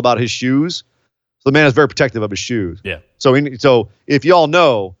kicks, all about his shoes. So the man is very protective of his shoes. Yeah. So if y'all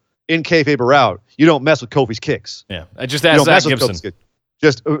know, in kayfabe or out, you don't mess with Kofi's kicks. Yeah. I just asked Zach Gibson.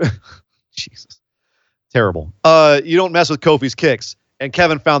 Just Jesus, terrible. You don't mess with Kofi's kicks, and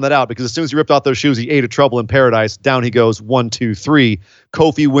Kevin found that out because as soon as he ripped off those shoes, he ate a Trouble in Paradise. Down he goes, 1, 2, 3.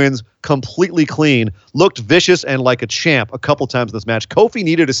 Kofi wins completely clean. Looked vicious and like a champ a couple times in this match. Kofi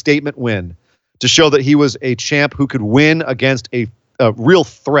needed a statement win to show that he was a champ who could win against a real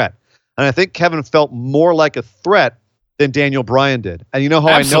threat, and I think Kevin felt more like a threat than Daniel Bryan did. And you know how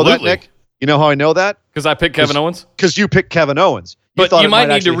Absolutely. I know that, Nick? You know how I know that? Because I picked Kevin Owens? Because you picked Kevin Owens. But you might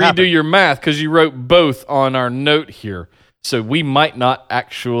need to redo your math because you wrote both on our note here. So we might not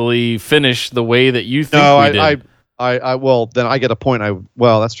actually finish the way that you think we did. Well, then I get a point.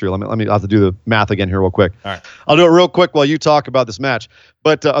 That's true. Let me I'll have to do the math again here real quick. All right. I'll do it real quick while you talk about this match,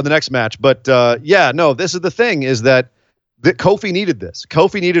 but on the next match. But this is the thing is that Kofi needed this.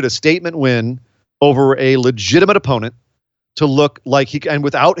 Kofi needed a statement win over a legitimate opponent to look like and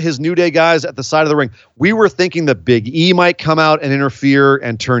without his New Day guys at the side of the ring, we were thinking that Big E might come out and interfere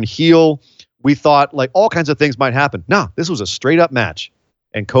and turn heel. We thought like all kinds of things might happen. No, this was a straight up match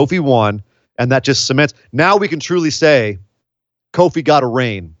and Kofi won, and that just cements. Now we can truly say Kofi got a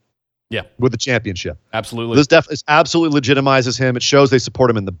reign. Yeah. With the championship. Absolutely. This absolutely legitimizes him. It shows they support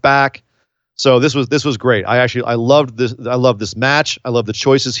him in the back. So this was great. I loved this. I love this match. I love the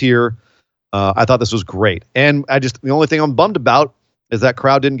choices here. I thought this was great. And the only thing I'm bummed about is that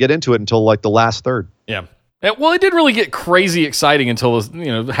crowd didn't get into it until like the last third. Yeah. Well, it didn't really get crazy exciting until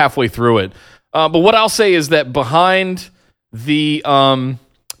halfway through it. But what I'll say is that behind the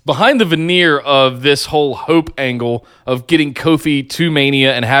veneer of this whole hope angle of getting Kofi to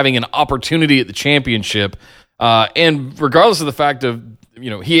Mania and having an opportunity at the championship, and regardless of the fact of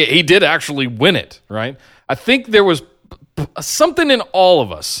he did actually win it, right? I think there was something in all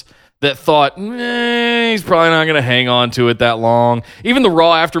of us that thought, he's probably not going to hang on to it that long. Even the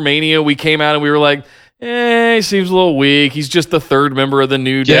Raw after Mania, we came out and we were like, he seems a little weak. He's just the third member of the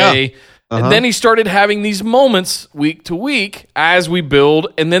New Day. Uh-huh. And then he started having these moments week to week as we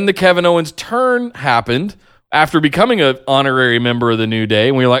build, and then the Kevin Owens turn happened after becoming an honorary member of the New Day,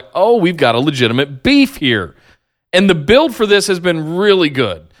 and we were like, oh, we've got a legitimate beef here. And the build for this has been really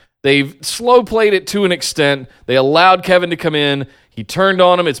good. They've slow played it to an extent. They allowed Kevin to come in. He turned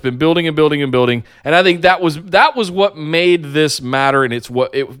on him. It's been building and building and building. And I think that was what made this matter, and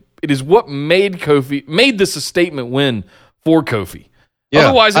what made this a statement win for Kofi. Yeah.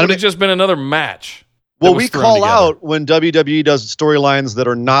 Otherwise, it would have just been another match. Well, we call out when WWE does storylines that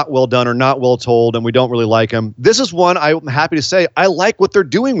are not well done or not well told, and we don't really like them. This is one I'm happy to say I like what they're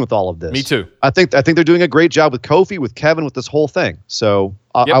doing with all of this. Me too. I think they're doing a great job with Kofi, with Kevin, with this whole thing. So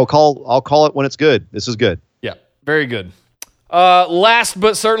I'll call it when it's good. This is good. Yeah, very good. Last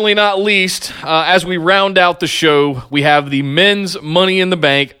but certainly not least, as we round out the show, we have the men's Money in the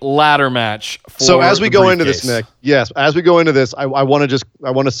Bank ladder match. So as we go into this, Nick, as we go into this, I want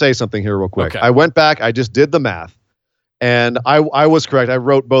to say something here real quick. Okay. I went back, I just did the math, and I was correct. I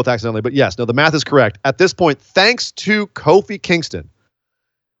wrote both accidentally, but yes, no, the math is correct. At this point, thanks to Kofi Kingston,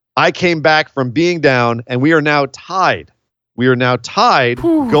 I came back from being down, and we are now tied.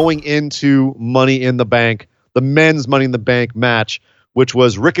 Going into Money in the Bank. The men's Money in the Bank match, which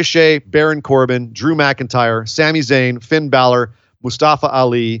was Ricochet, Baron Corbin, Drew McIntyre, Sami Zayn, Finn Balor, Andrade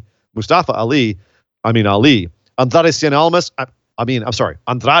Cien Almas,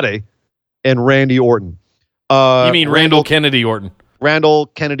 Andrade, and Randy Orton. You mean Randall Kennedy Orton? Randall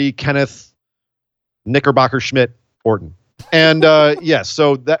Kennedy, Kenneth, Knickerbocker Schmidt Orton. And yes,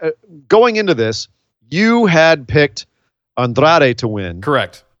 so going into this, you had picked Andrade to win.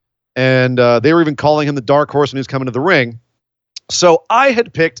 Correct. And they were even calling him the dark horse when he was coming to the ring. So I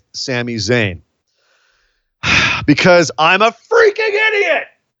had picked Sami Zayn because I'm a freaking idiot.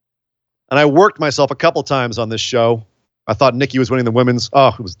 And I worked myself a couple times on this show. I thought Nikki was winning the women's.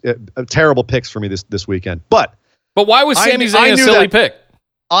 Oh, it was terrible picks for me this weekend. But why was Sami Zayn a silly pick?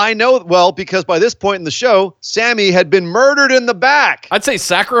 I know, well, because by this point in the show, Sami had been murdered in the back. I'd say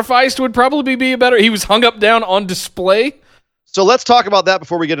sacrificed would probably be a better. He was hung up down on display. So let's talk about that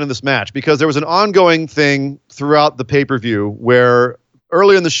before we get into this match, because there was an ongoing thing throughout the pay-per-view where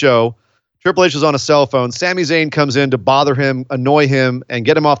earlier in the show, Triple H is on a cell phone. Sami Zayn comes in to bother him, annoy him, and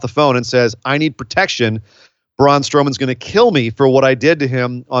get him off the phone and says, I need protection. Braun Strowman's going to kill me for what I did to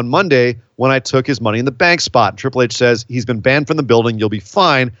him on Monday when I took his Money in the Bank spot. And Triple H says, he's been banned from the building. You'll be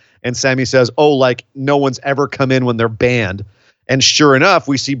fine. And Sami says, oh, like no one's ever come in when they're banned. And sure enough,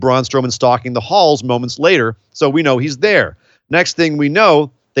 we see Braun Strowman stalking the halls moments later. So we know he's there. Next thing we know,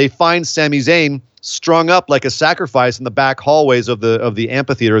 they find Sami Zayn strung up like a sacrifice in the back hallways of the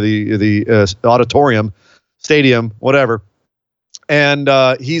amphitheater, the auditorium, stadium, whatever. And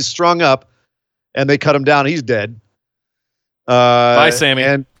he's strung up, and they cut him down. He's dead. Bye, Sami.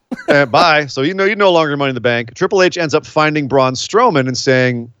 And bye. So you no longer Money in the Bank. Triple H ends up finding Braun Strowman and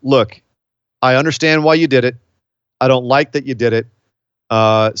saying, "Look, I understand why you did it. I don't like that you did it.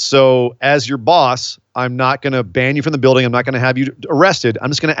 So as your boss, I'm not going to ban you from the building. I'm not going to have you arrested. I'm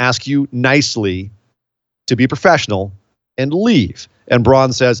just going to ask you nicely to be professional and leave." And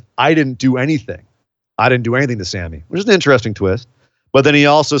Braun says, I didn't do anything. I didn't do anything to Sami, which is an interesting twist. But then he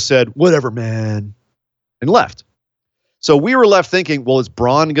also said, whatever, man, and left. So we were left thinking, well,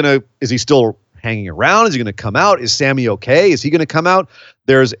 is he still hanging around? Is he going to come out? Is Sami okay? Is he going to come out?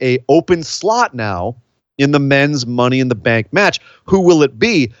 There's a open slot now in the men's Money in the Bank match. Who will it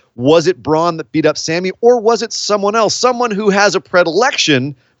be? Was it Braun that beat up Sami, or was it someone else? Someone who has a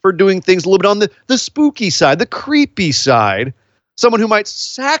predilection for doing things a little bit on the spooky side, the creepy side. Someone who might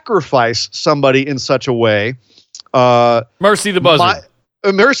sacrifice somebody in such a way. Mercy the Buzzard.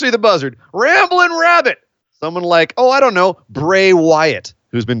 Mercy the Buzzard. Ramblin' Rabbit. Someone like, I don't know, Bray Wyatt,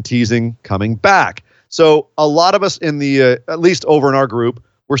 who's been teasing coming back. So a lot of us in the, at least over in our group,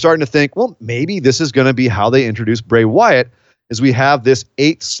 we're starting to think, well, maybe this is going to be how they introduce Bray Wyatt, is we have this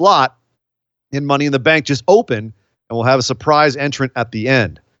 8th slot in Money in the Bank just open, and we'll have a surprise entrant at the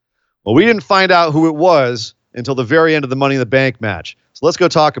end. Well, we didn't find out who it was until the very end of the Money in the Bank match. So let's go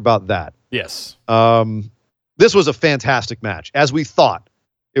talk about that. Yes. This was a fantastic match, as we thought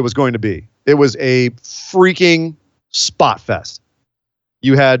it was going to be. It was a freaking spot fest.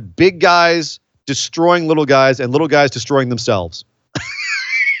 You had big guys destroying little guys and little guys destroying themselves.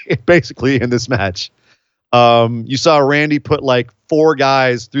 Basically in this match. You saw Randy put like 4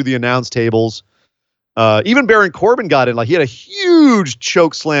 guys through the announce tables. Even Baron Corbin got in. Like he had a huge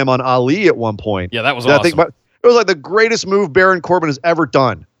choke slam on Ali at one point. Yeah, that was awesome. It was like the greatest move Baron Corbin has ever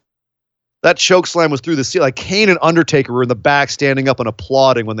done. That choke slam was through the ceiling. Like Kane and Undertaker were in the back standing up and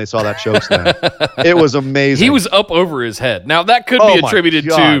applauding when they saw that choke slam. It was amazing. He was up over his head. Now, that could be attributed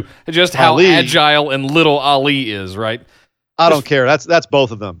to just how agile and little Ali is, right? I don't care. That's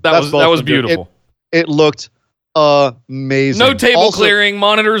both of them. That was beautiful. It looked amazing. No table clearing,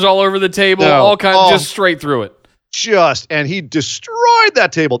 monitors all over the table, all kinds, just straight through it. And he destroyed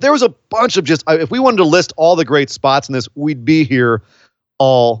that table. There was a bunch of if we wanted to list all the great spots in this, we'd be here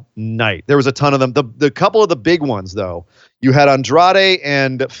all night. There was a ton of them. The couple of the big ones, though, you had Andrade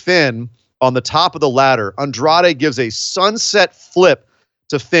and Finn on the top of the ladder. Andrade gives a sunset flip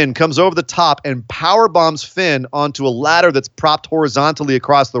to Finn, comes over the top and power bombs Finn onto a ladder that's propped horizontally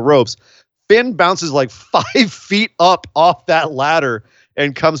across the ropes. Finn bounces like 5 feet up off that ladder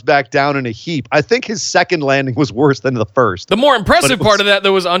and comes back down in a heap. I think his second landing was worse than the first. The more impressive part of that,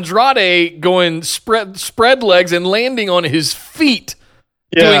 though, was Andrade going spread legs and landing on his feet,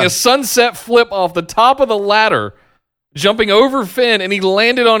 doing a sunset flip off the top of the ladder, jumping over Finn, and he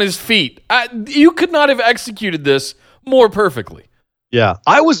landed on his feet. You could not have executed this more perfectly. Yeah,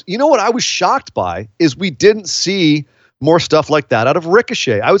 you know what I was shocked by is we didn't see more stuff like that out of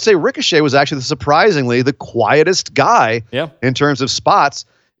Ricochet. I would say Ricochet was actually surprisingly the quietest guy in terms of spots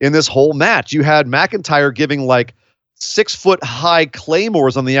in this whole match. You had McIntyre giving like 6-foot-high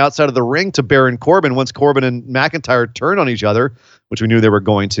claymores on the outside of the ring to Baron Corbin once Corbin and McIntyre turned on each other, which we knew they were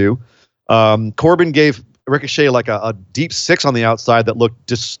going to. Corbin gave Ricochet like a deep 6 on the outside that looked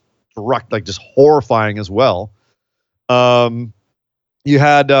just horrifying as well. You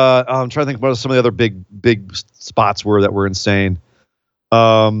had I'm trying to think what some of the other big spots were that were insane.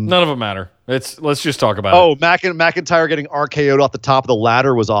 None of them matter. Let's just talk about it. Oh, McIntyre getting RKO'd off the top of the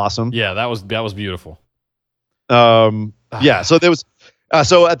ladder was awesome. Yeah, that was beautiful. Yeah, so there was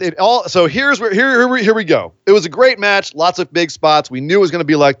so here we go. It was a great match, lots of big spots. We knew it was going to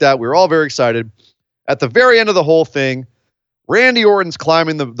be like that. We were all very excited. At the very end of the whole thing, Randy Orton's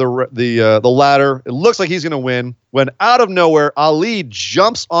climbing the ladder. It looks like he's going to win when out of nowhere, Ali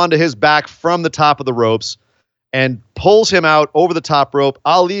jumps onto his back from the top of the ropes and pulls him out over the top rope.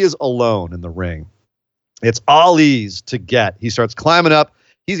 Ali is alone in the ring. It's Ali's to get. He starts climbing up.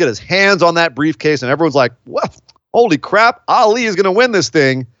 He's got his hands on that briefcase, and everyone's like, well, holy crap, Ali is going to win this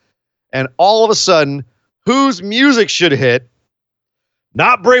thing. And all of a sudden, whose music should hit?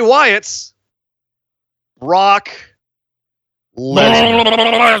 Not Bray Wyatt's. Brock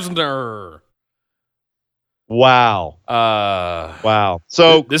Lesnar. Wow. Wow.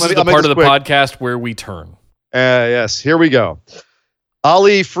 So this is the part of the podcast where we turn. Yes, here we go.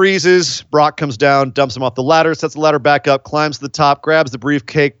 Ali freezes. Brock comes down, dumps him off the ladder, sets the ladder back up, climbs to the top, grabs the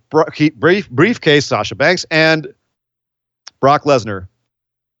briefcase, Sasha Banks, and Brock Lesnar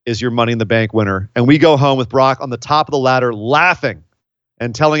is your Money in the Bank winner. And we go home with Brock on the top of the ladder laughing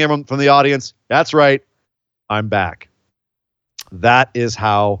and telling everyone from the audience, that's right, I'm back. That is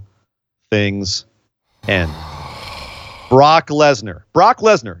how things end. Brock Lesnar,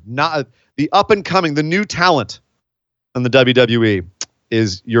 not the up and coming, the new talent in the WWE,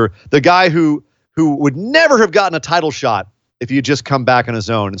 is the guy who would never have gotten a title shot if he had just come back on his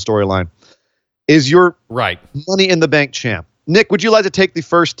own in storyline, is your Money in the Bank champ. Nick, would you like to take the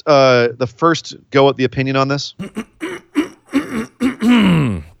first go at the opinion on this?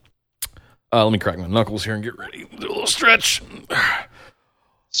 Let me crack my knuckles here and get ready. Do a little stretch.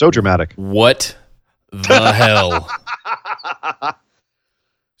 So dramatic. What the hell?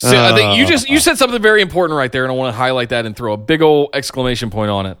 So I think you said something very important right there, and I want to highlight that and throw a big old exclamation point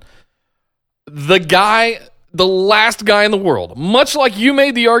on it. The last guy in the world, much like you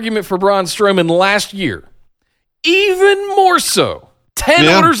made the argument for Braun Strowman last year, even more so, 10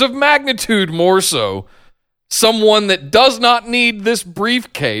 orders of magnitude more so, someone that does not need this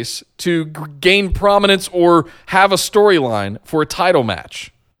briefcase to gain prominence or have a storyline for a title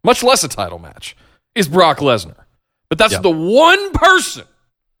match, much less a title match, is Brock Lesnar. But that's the one person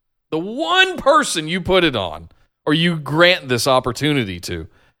you put it on, or you grant this opportunity to,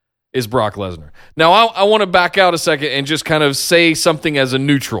 is Brock Lesnar. Now, I want to back out a second and just kind of say something as a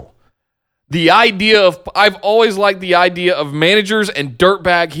neutral. I've always liked the idea of managers and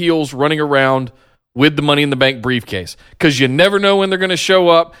dirtbag heels running around with the Money in the Bank briefcase, because you never know when they're going to show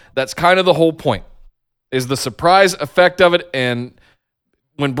up. That's kind of the whole point, is the surprise effect of it. And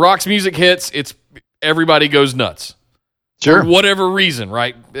when Brock's music hits, everybody goes nuts. Sure. For whatever reason,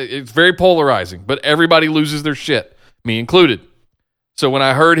 right? It's very polarizing, but everybody loses their shit, me included. So when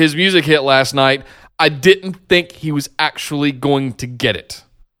I heard his music hit last night, I didn't think he was actually going to get it.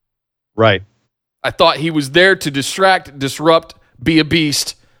 Right. I thought he was there to distract, disrupt, be a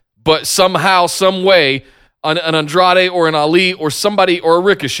beast, but somehow, some way, an Andrade or an Ali or somebody or a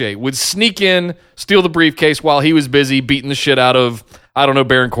Ricochet would sneak in, steal the briefcase while he was busy beating the shit out of, I don't know,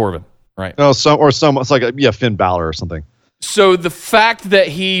 Baron Corbin. Right. Oh, it's like Finn Balor or something. So the fact that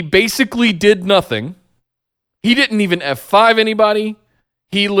he basically did nothing, he didn't even F5 anybody.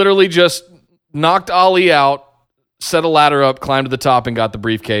 He literally just knocked Ali out, set a ladder up, climbed to the top, and got the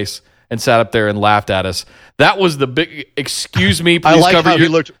briefcase and sat up there and laughed at us. That was the big, excuse me, please cover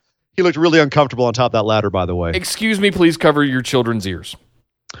your... He looked really uncomfortable on top of that ladder, by the way. Excuse me, please cover your children's ears.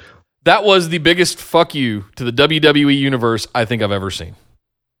 That was the biggest fuck you to the WWE universe I think I've ever seen.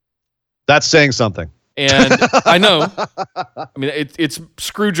 That's saying something. And I know, I mean, it's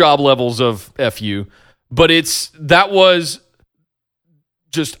screw job levels of FU, but that was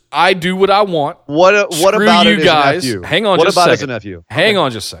just, I do what I want. What about you it guys? As an FU? Hang on what just about a second. As an FU? Hang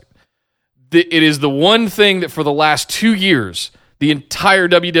on just a second. It is the one thing that for the last 2 years, the entire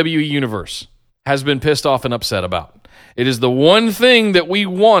WWE universe has been pissed off and upset about. It is the one thing that we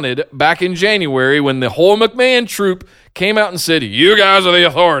wanted back in January when the whole McMahon troop came out and said, you guys are the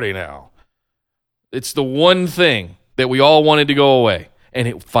authority now. It's the one thing that we all wanted to go away. And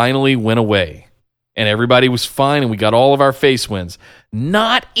it finally went away. And everybody was fine and we got all of our face wins.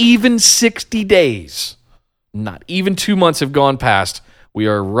 Not even 60 days. Not even 2 months have gone past. We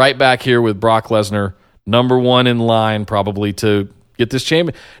are right back here with Brock Lesnar, number one in line probably to get this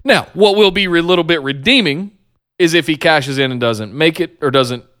champion. Now, what will be a little bit redeeming is if he cashes in and doesn't make it or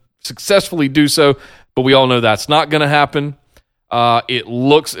doesn't successfully do so, but we all know that's not going to happen. It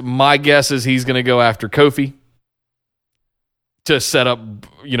looks, my guess is he's going to go after Kofi to set up,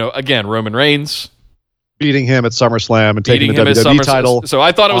 again, Roman Reigns. Beating him at SummerSlam and taking the WWE title. So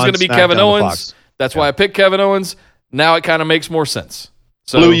I thought it was going to be Kevin Owens. Fox. That's why I picked Kevin Owens. Now it kind of makes more sense.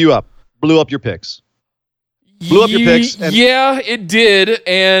 So, blew up your picks. Blew up your picks. Yeah, it did.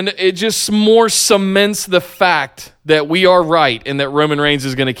 And it just more cements the fact that we are right and that Roman Reigns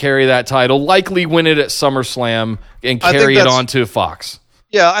is going to carry that title, likely win it at SummerSlam and carry it on to Fox.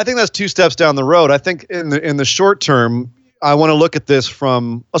 Yeah, I think that's 2 steps down the road. I think in the short term, I want to look at this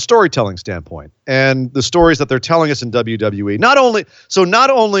from a storytelling standpoint and the stories that they're telling us in WWE. Not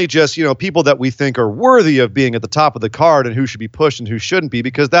only just, people that we think are worthy of being at the top of the card and who should be pushed and who shouldn't be,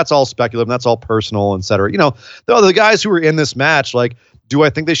 because that's all speculative and that's all personal, et cetera. The guys who are in this match, like, do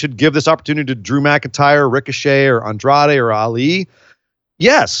I think they should give this opportunity to Drew McIntyre, Ricochet, or Andrade, or Ali?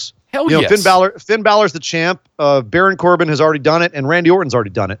 Yes. Hell yes. Finn Balor's the champ. Baron Corbin has already done it, and Randy Orton's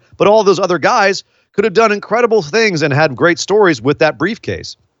already done it. But all those other guys could have done incredible things and had great stories with that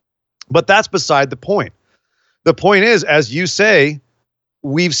briefcase. But that's beside the point. The point is, as you say,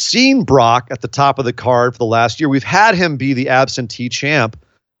 we've seen Brock at the top of the card for the last year. We've had him be the absentee champ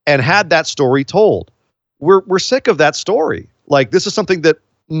and had that story told. We're sick of that story. Like, this is something that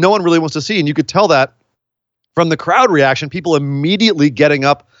no one really wants to see. And you could tell that from the crowd reaction, people immediately getting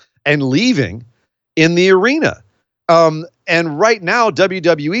up and leaving in the arena. And right now,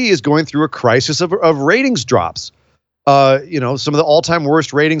 WWE is going through a crisis of ratings drops. Some of the all-time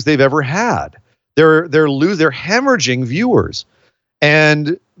worst ratings they've ever had. They're hemorrhaging viewers,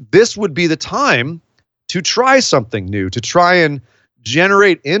 and this would be the time to try something new, to try and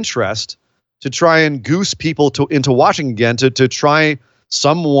generate interest, to try and goose people into watching again, to try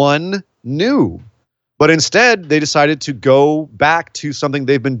someone new. But instead, they decided to go back to something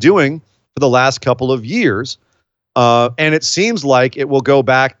they've been doing for the last couple of years. And it seems like it will go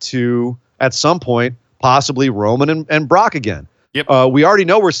back to, at some point, possibly Roman and Brock again. Yep. We already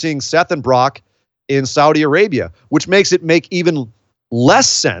know we're seeing Seth and Brock in Saudi Arabia, which makes it make even less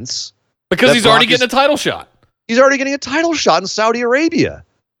sense. Because he's already getting a title shot. He's already getting a title shot in Saudi Arabia.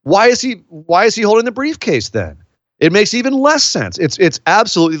 Why is he holding the briefcase then? It makes even less sense. It's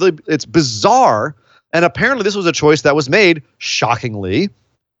absolutely, it's bizarre. And apparently this was a choice that was made, shockingly,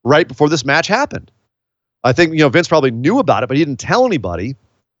 right before this match happened. I think, Vince probably knew about it, but he didn't tell anybody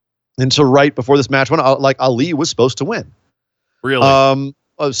until right before this match went. Like, Ali was supposed to win. Really?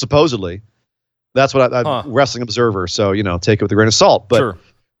 Supposedly. That's what I'm Wrestling Observer. So, take it with a grain of salt. But, sure.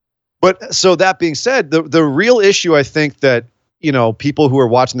 But so that being said, the real issue, I think that, people who are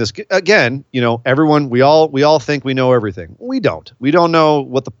watching this, again, everyone, we all think we know everything. We don't. We don't know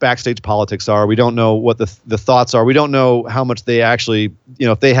what the backstage politics are. We don't know what the thoughts are. We don't know how much they actually,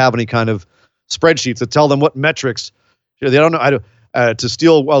 if they have any kind of spreadsheets that tell them what metrics. They don't know. To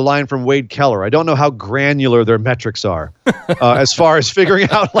steal a line from Wade Keller, I don't know how granular their metrics are as far as figuring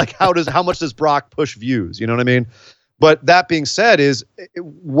out like how much does Brock push views. You know what I mean? But that being said, is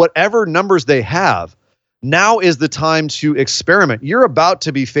whatever numbers they have, now is the time to experiment. You're about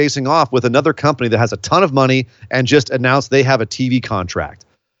to be facing off with another company that has a ton of money and just announced they have a TV contract.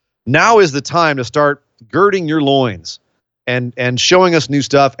 Now is the time to start girding your loins and showing us new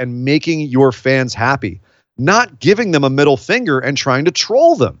stuff and making your fans happy, not giving them a middle finger and trying to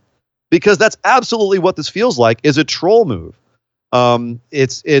troll them, because that's absolutely what this feels like, is a troll move.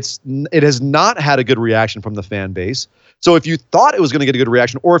 It has not had a good reaction from the fan base. So if you thought it was going to get a good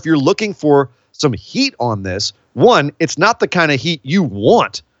reaction, or if you're looking for some heat on this, one, it's not the kind of heat you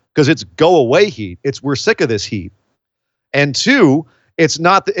want, because it's go away heat. We're sick of this heat. And two, it's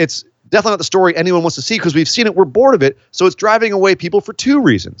definitely not the story anyone wants to see, because we've seen it. We're bored of it. So it's driving away people for two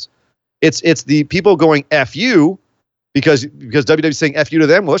reasons. It's the people going F you because WWE is saying F you to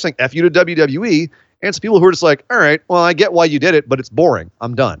them. Well, they're saying F you to WWE. And it's people who are just like, all right, well, I get why you did it, but it's boring.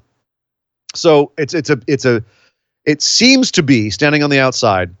 I'm done. So it seems to be, standing on the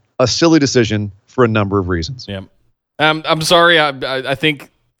outside, a silly decision for a number of reasons. Yeah. I'm sorry. I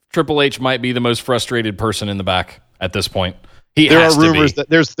think Triple H might be the most frustrated person in the back at this point. There's rumors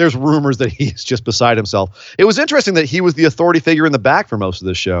that he's just beside himself. It was interesting that he was the authority figure in the back for most of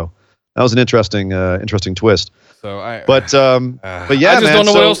this show. That was an interesting twist. So but yeah, I just don't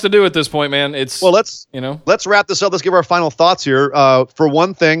know what else to do at this point, man. Let's wrap this up. Let's give our final thoughts here. For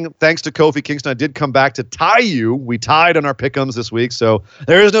one thing, thanks to Kofi Kingston, I did come back to tie you. We tied on our pick'ems this week, so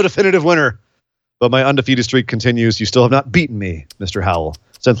there is no definitive winner. But my undefeated streak continues. You still have not beaten me, Mr. Howell,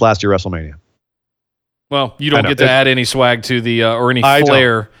 since last year WrestleMania. Well, you don't get to add any swag to the or any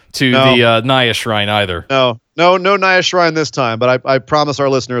flair to the Nia Shrine either. No Nia Shrine this time, but I promise our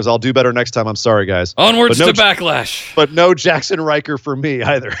listeners I'll do better next time. I'm sorry, guys. Onwards to Backlash. But no Jackson Riker for me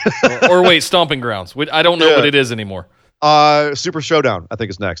either. or wait, Stomping Grounds. I don't know what it is anymore. Super Showdown, I think,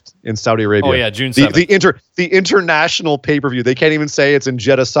 is next in Saudi Arabia. Oh yeah, June 7th. The international pay-per-view. They can't even say it's in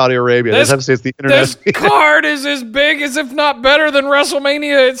Jeddah, Saudi Arabia. They just have to say it's the international. This card is as big as, if not better than,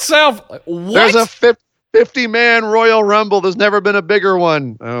 WrestleMania itself. What? There's a 50-man Royal Rumble. There's never been a bigger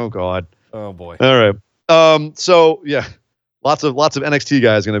one. Oh God. Oh boy. All right. So yeah, lots of NXT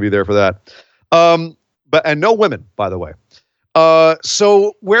guys going to be there for that. But no women, by the way.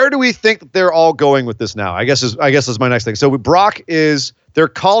 So where do we think that they're all going with this now? I guess is my next thing. So Brock they're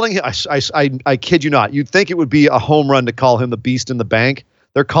calling him. I kid you not. You'd think it would be a home run to call him the Beast in the Bank.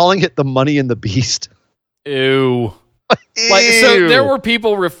 They're calling it the Money in the Beast. Ew. So there were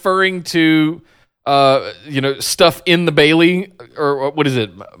people referring to stuff in the Bailey, or what is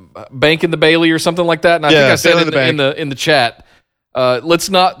it, Bank in the Bailey or something like that. And I think I said in the chat, let's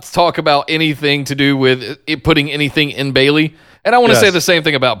not talk about anything to do with it putting anything in Bailey. And I want to say the same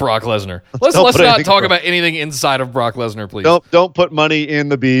thing about Brock Lesnar. Let's not talk about anything inside of Brock Lesnar, please. Don't put money in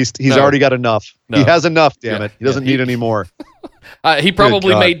the Beast. He's already got enough. No. He has enough. Damn it. He doesn't need any more. He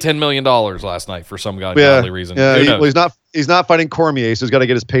probably made $10 million last night for some godly reason. Yeah, he's not fighting Cormier, so he's got to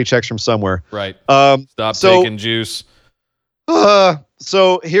get his paychecks from somewhere. Right. Stop taking juice.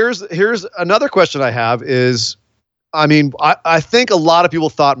 So here's another question I have is, I mean, I think a lot of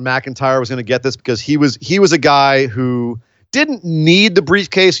people thought McIntyre was going to get this because he was a guy who didn't need the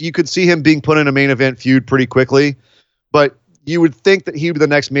briefcase. You could see him being put in a main event feud pretty quickly, but you would think that he would be the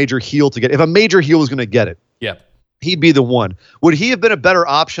next major heel to get it. If a major heel was going to get it, he'd be the one. Would he have been a better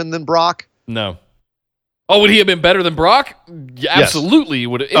option than Brock? No. Oh, would he have been better than Brock? Yeah, absolutely. Yes.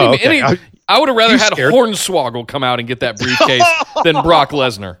 Would. I would have rather had Hornswoggle come out and get that briefcase than Brock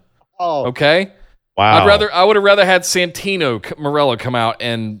Lesnar. Oh. Okay? Wow. I would have rather had Santino Marella come out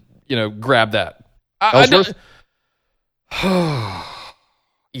and, grab that.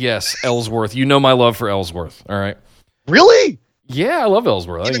 Yes, Ellsworth. You know my love for Ellsworth, all right? Really? Yeah, I love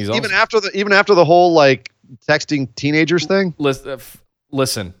Ellsworth. I think he's awesome. Even after the whole texting teenagers thing?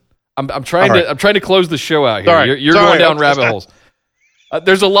 Listen. I'm trying to close the show out here. Right. You're going down rabbit holes.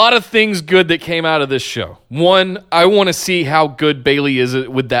 There's a lot of things good that came out of this show. One, I want to see how good Bayley is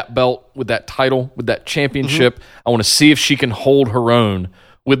with that belt, with that title, with that championship. Mm-hmm. I want to see if she can hold her own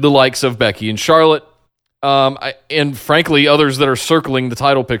with the likes of Becky and Charlotte, and frankly, others that are circling the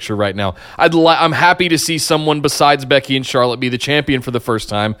title picture right now. I'm happy to see someone besides Becky and Charlotte be the champion for the first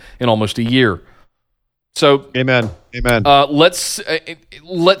time in almost a year. So, amen. Let's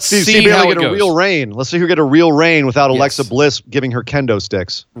see how it goes. A real reign. Let's see who get a real reign without Alexa Bliss giving her kendo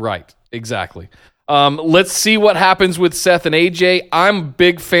sticks. Right, exactly. Let's see what happens with Seth and AJ. I'm a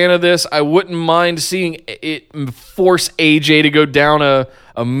big fan of this. I wouldn't mind seeing it force AJ to go down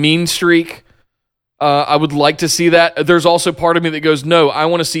a mean streak. I would like to see that. There's also part of me that goes, no, I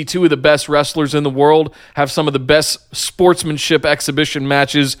want to see two of the best wrestlers in the world have some of the best sportsmanship exhibition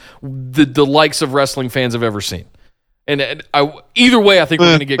matches the likes of wrestling fans have ever seen. And either way, I think we're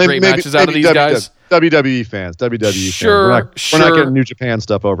going to get great matches out of these guys. WWE fans. Sure, fans. We're not getting New Japan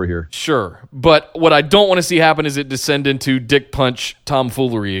stuff over here. Sure. But what I don't want to see happen is it descend into dick punch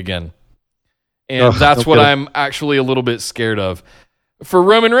tomfoolery again. And that's what I'm actually a little bit scared of. For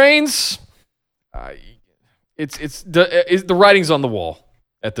Roman Reigns... the writing's on the wall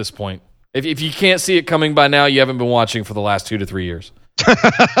at this point. If you can't see it coming by now, you haven't been watching for the last 2 to 3 years.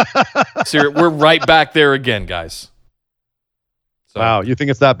 So we're right back there again, guys. So, wow, you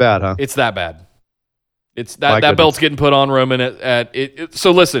think it's that bad, huh? It's that bad. It's that belt's getting put on Roman at it.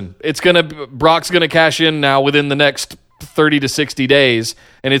 So listen, Brock's gonna cash in now within the next 30 to 60 days,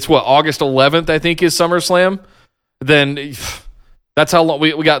 and it's August 11th, I think, is SummerSlam. Then That's how long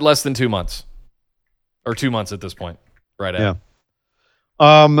we got. Less than 2 months, or 2 months at this point. Right. Yeah.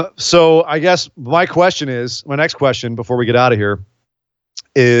 So I guess my next question before we get out of here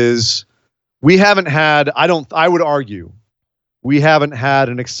is, we haven't had, I would argue, we haven't had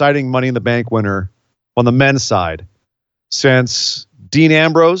an exciting Money in the Bank winner on the men's side since Dean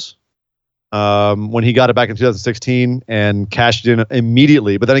Ambrose, when he got it back in 2016 and cashed in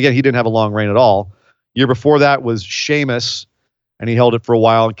immediately. But then again, he didn't have a long reign at all. Year before that was Sheamus, and he held it for a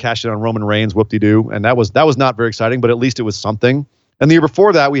while and cashed it on Roman Reigns, whoop-de-doo. And that was not very exciting, but at least it was something. And the year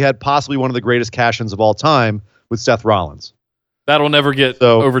before that, we had possibly one of the greatest cash-ins of all time with Seth Rollins. That'll never get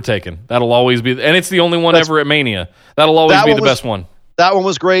overtaken. That'll always be, and it's the only one ever at Mania. That'll always be the best one. That one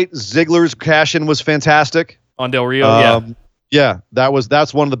was great. Ziggler's cash-in was fantastic. On Del Rio, yeah.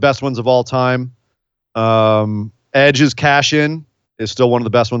 That's one of the best ones of all time. Edge's cash-in is still one of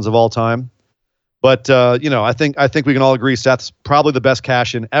the best ones of all time. But I think we can all agree Seth's probably the best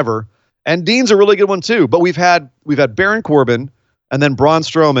cash-in ever. And Dean's a really good one too. But we've had Baron Corbin and then Braun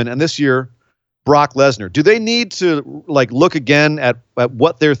Strowman, and this year Brock Lesnar. Do they need to look again at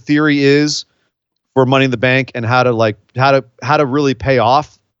what their theory is for Money in the Bank and how to really pay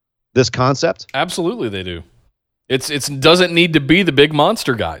off this concept? Absolutely, they do. It doesn't need to be the big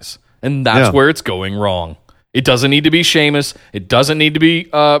monster guys, and that's where it's going wrong. It doesn't need to be Sheamus. It doesn't need to be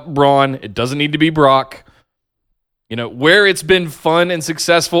Braun. It doesn't need to be Brock. Where it's been fun and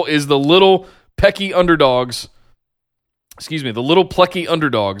successful is the little pecky underdogs. The little plucky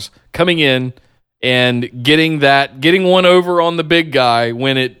underdogs coming in and getting one over on the big guy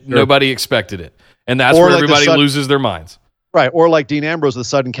when nobody expected it. And that's where everybody loses their minds. Right. Or like Dean Ambrose, the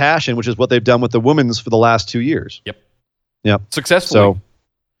sudden cash in, which is what they've done with the women's for the last 2 years. Yep. Successfully. So,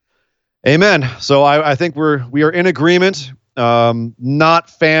 amen. So I think we are in agreement. Not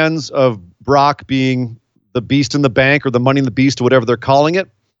fans of Brock being the beast in the bank or the money in the beast or whatever they're calling it.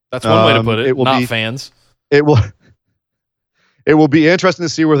 That's one way to put it. Not fans. It will be interesting to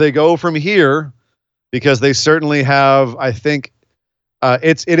see where they go from here, because they certainly have, I think,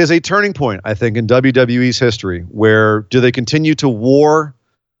 it is a turning point, I think, in WWE's history, where do they continue to war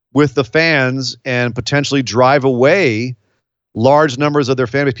with the fans and potentially drive away large numbers of their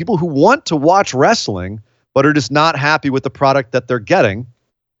fan base, people who want to watch wrestling but are just not happy with the product that they're getting,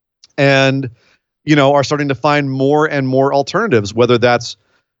 and are starting to find more and more alternatives, whether that's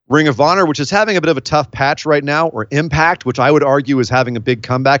Ring of Honor, which is having a bit of a tough patch right now, or Impact, which I would argue is having a big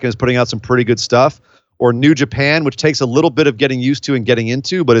comeback and is putting out some pretty good stuff, or New Japan, which takes a little bit of getting used to and getting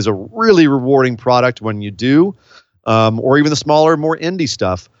into, but is a really rewarding product when you do, or even the smaller, more indie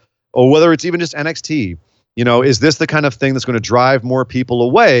stuff, or whether it's even just NXT. Is this the kind of thing that's going to drive more people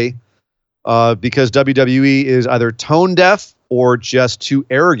away because WWE is either tone deaf or just too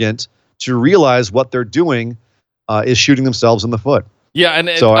arrogant to realize what they're doing is shooting themselves in the foot? Yeah, and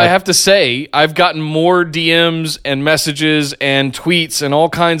so I have to say, I've gotten more DMs and messages and tweets and all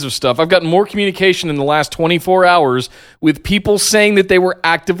kinds of stuff. I've gotten more communication in the last 24 hours with people saying that they were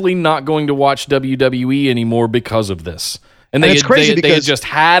actively not going to watch WWE anymore because of this. And they had just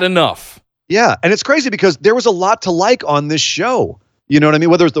had enough. Yeah, and it's crazy because there was a lot to like on this show. You know what I mean?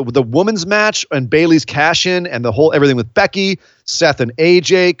 Whether it's the women's match and Bayley's cash-in and the whole everything with Becky, Seth and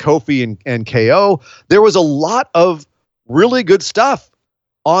AJ, Kofi and KO, there was a lot of really good stuff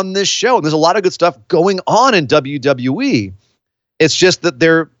on this show. And there's a lot of good stuff going on in WWE. It's just that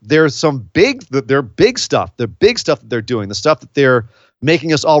there's some big stuff. The big stuff that they're doing, the stuff that they're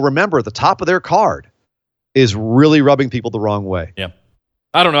making us all remember at the top of their card, is really rubbing people the wrong way. Yeah.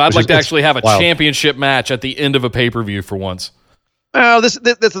 I don't know. I'd like to actually have a championship match at the end of a pay-per-view for once. Well, that's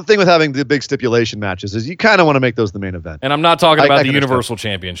the thing with having the big stipulation matches, is you kind of want to make those the main event. And I'm not talking about the Universal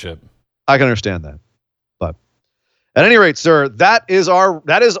Championship. I can understand that. But at any rate, sir, that is our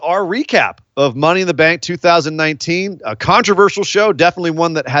recap of Money in the Bank 2019. A controversial show, definitely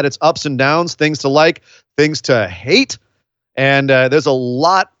one that had its ups and downs, things to like, things to hate. And there's a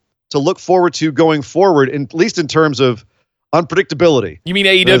lot to look forward to going forward, at least in terms of unpredictability. You mean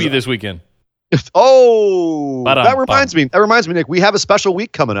AEW this weekend? Oh, that reminds me, Nick. We have a special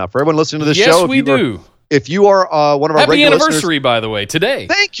week coming up for everyone listening to this show. Yes, we do. If you are one of our happy regular anniversary, by the way, today.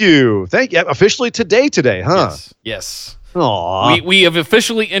 Thank you. Officially today, huh? Yes. Aww. We have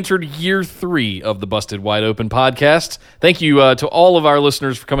officially entered year 3 of the Busted Wide Open podcast. Thank you to all of our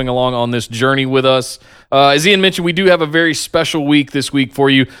listeners for coming along on this journey with us. As Ian mentioned, we do have a very special week this week for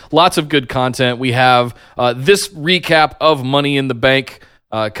you. Lots of good content. We have this recap of Money in the Bank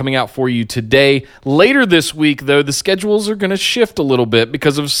coming out for you today. Later this week, though, the schedules are going to shift a little bit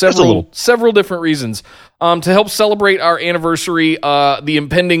because of several different reasons. To help celebrate our anniversary, the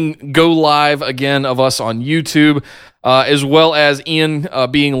impending go live again of us on YouTube, as well as Ian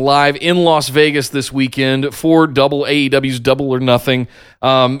being live in Las Vegas this weekend for AEW's Double or Nothing.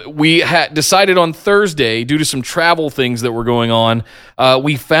 We had decided on Thursday, due to some travel things that were going on,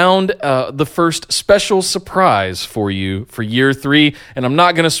 we found the first special surprise for you for year 3, and I'm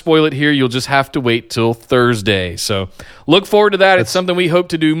not going to spoil it here. You'll just have to wait till Thursday. So look forward to that. It's something we hope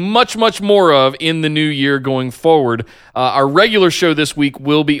to do much, much more of in the new year going forward. Our regular show this week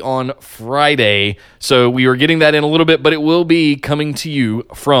will be on Friday, so we are getting that in a little bit, but it will be coming to you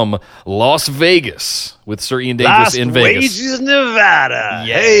from Las Vegas with Sir Ian Dangerous in Vegas. Las Vegas, Nevada.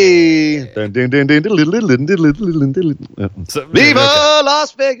 Yeah. Hey. Viva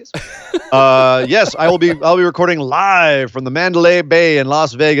Las Vegas. Yes, I'll be recording live from the Mandalay Bay in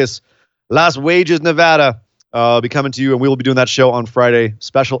Las Vegas. Las Vegas, Nevada. I'll be coming to you, and we will be doing that show on Friday.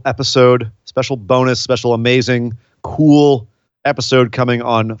 Special episode, special bonus, special amazing, cool episode coming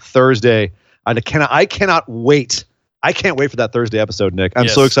on Thursday. I cannot wait. I can't wait for that Thursday episode, Nick. I'm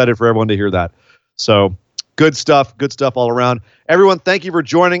so excited for everyone to hear that. So good stuff all around. Everyone, thank you for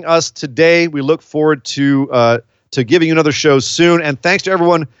joining us today. We look forward to giving you another show soon. And thanks to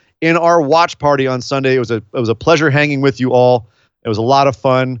everyone in our watch party on Sunday. It was a pleasure hanging with you all. It was a lot of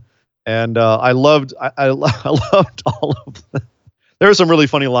fun, and I loved all of them. There were some really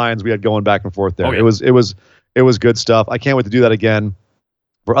funny lines we had going back and forth there. Oh, yeah. It was good stuff. I can't wait to do that again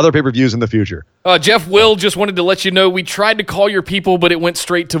for other pay-per-views in the future. Jeff Will just wanted to let you know we tried to call your people, but it went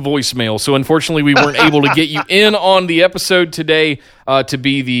straight to voicemail. So unfortunately, we weren't able to get you in on the episode today to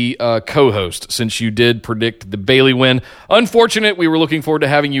be the co-host, since you did predict the Bayley win. Unfortunate. We were looking forward to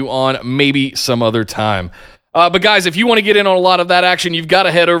having you on maybe some other time. But guys, if you want to get in on a lot of that action, you've got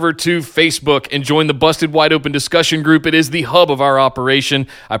to head over to Facebook and join the Busted Wide Open discussion group. It is the hub of our operation.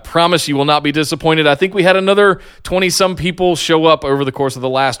 I promise you will not be disappointed. I think we had another 20-some people show up over the course of the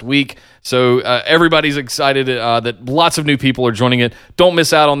last week. So everybody's excited that lots of new people are joining it. Don't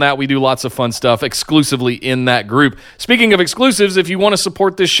miss out on that. We do lots of fun stuff exclusively in that group. Speaking of exclusives, if you want to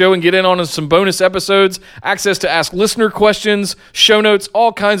support this show and get in on some bonus episodes, access to Ask Listener questions, show notes,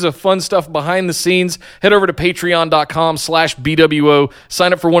 all kinds of fun stuff behind the scenes, head over to patreon.com/BWO.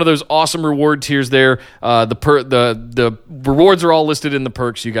 Sign up for one of those awesome reward tiers there. The rewards are all listed in the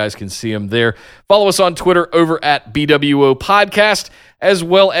perks. You guys can see them there. Follow us on Twitter over at BWO Podcast, as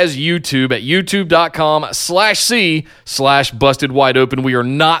well as YouTube at youtube.com/C/BustedWideOpen. We are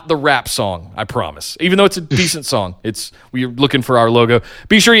not the rap song, I promise. Even though it's a decent song, we're looking for our logo.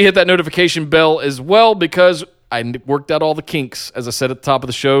 Be sure you hit that notification bell as well, because I worked out all the kinks. As I said at the top of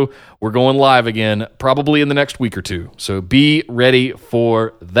the show, we're going live again, probably in the next week or two. So be ready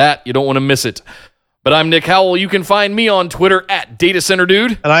for that. You don't want to miss it. But I'm Nick Howell. You can find me on Twitter at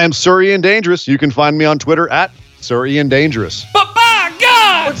DataCenterDude. And I am Sir Ian Dangerous. You can find me on Twitter at Sir Ian Dangerous. But by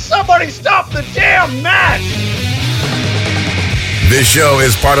God! Would somebody stop the damn match? This show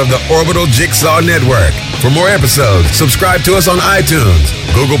is part of the Orbital Jigsaw Network. For more episodes, subscribe to us on iTunes,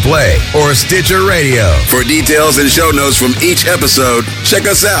 Google Play, or Stitcher Radio. For details and show notes from each episode, check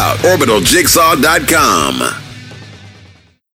us out, orbitaljigsaw.com.